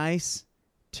is nice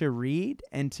to read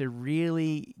and to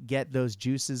really get those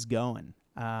juices going.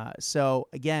 So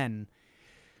again,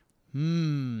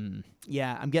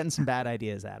 yeah, I'm getting some bad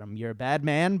ideas, Adam. You're a bad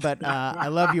man, but I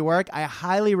love your work. I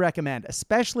highly recommend,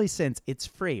 especially since it's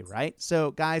free, right?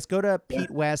 So guys, go to Pete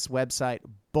West's website,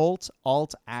 Bolt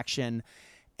Alt Action.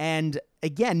 And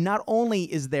again, not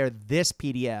only is there this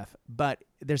PDF, but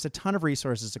there's a ton of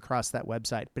resources across that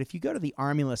website. But if you go to the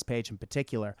Army List page in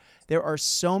particular, there are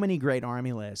so many great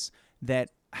Army lists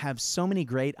that have so many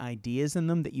great ideas in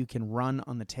them that you can run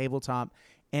on the tabletop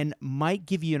and might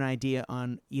give you an idea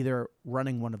on either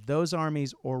running one of those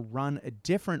armies or run a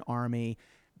different army,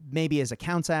 maybe as it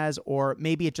counts as, or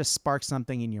maybe it just sparks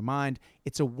something in your mind.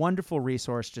 It's a wonderful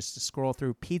resource just to scroll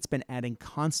through. Pete's been adding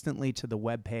constantly to the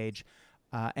webpage,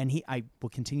 and I will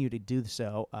continue to do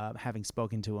so, having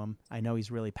spoken to him. I know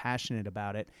he's really passionate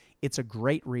about it. It's a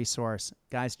great resource.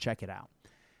 Guys, check it out.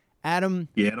 Adam?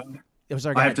 Yeah,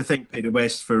 I have to thank Peter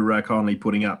West for kindly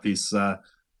putting up this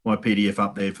my PDF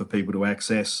up there for people to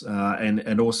access,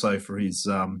 and also for his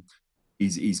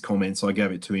comments. I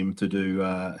gave it to him to do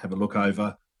have a look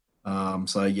over.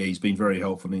 So yeah, he's been very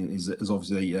helpful. He's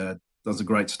obviously does a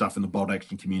great stuff in the bolt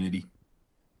action community.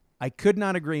 I could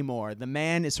not agree more. The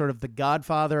man is sort of the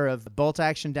godfather of bolt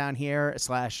action down here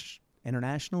 /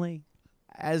 internationally.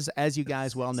 as you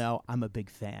guys well know, I'm a big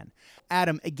fan.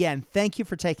 Adam, again, thank you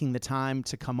for taking the time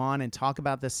to come on and talk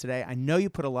about this today. I know you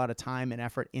put a lot of time and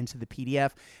effort into the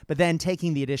PDF, but then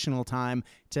taking the additional time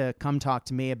to come talk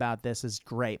to me about this is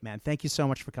great, man. Thank you so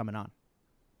much for coming on.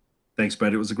 Thanks,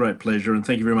 Brad. It was a great pleasure, and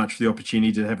thank you very much for the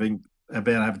opportunity to have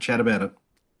a chat about it.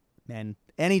 Man,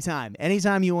 anytime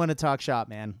you want to talk shop,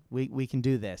 man, we can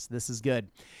do this. This is good.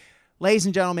 Ladies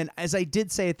and gentlemen, as I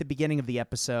did say at the beginning of the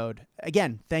episode,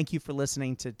 again, thank you for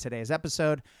listening to today's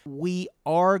episode. We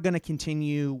are going to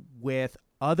continue with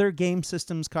other game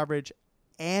systems coverage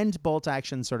and bolt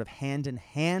action sort of hand in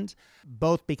hand,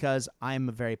 both because I'm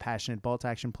a very passionate bolt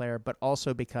action player, but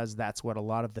also because that's what a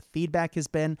lot of the feedback has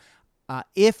been.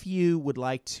 If you would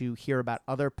like to hear about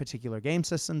other particular game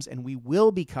systems, and we will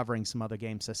be covering some other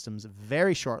game systems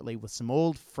very shortly with some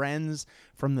old friends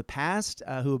from the past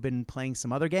who have been playing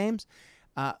some other games,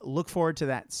 look forward to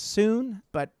that soon.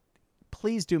 But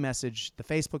please do message the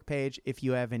Facebook page if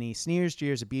you have any sneers,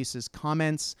 jeers, abuses,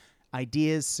 comments,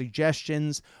 ideas,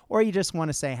 suggestions, or you just want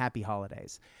to say happy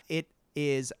holidays. It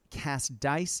is Cast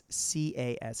Dice,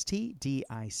 CASTDICE.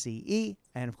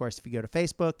 And of course, if you go to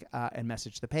Facebook and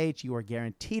message the page, you are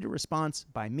guaranteed a response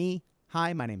by me.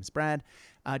 Hi, my name is Brad.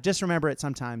 Just remember, it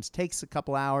sometimes takes a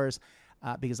couple hours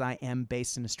because I am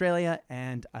based in Australia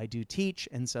and I do teach.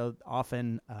 And so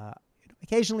often,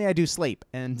 occasionally I do sleep.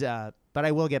 But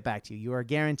I will get back to you. You are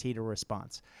guaranteed a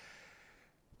response.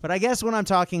 But I guess when I'm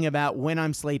talking about when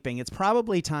I'm sleeping, it's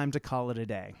probably time to call it a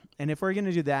day. And if we're going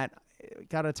to do that,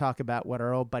 got to talk about what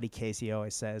our old buddy Casey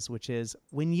always says, which is,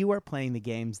 when you are playing the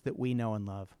games that we know and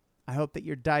love, I hope that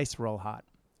your dice roll hot.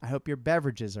 I hope your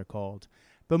beverages are cold.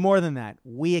 But more than that,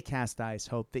 we at Cast Dice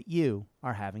hope that you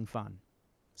are having fun.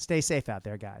 Stay safe out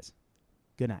there, guys.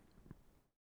 Good night.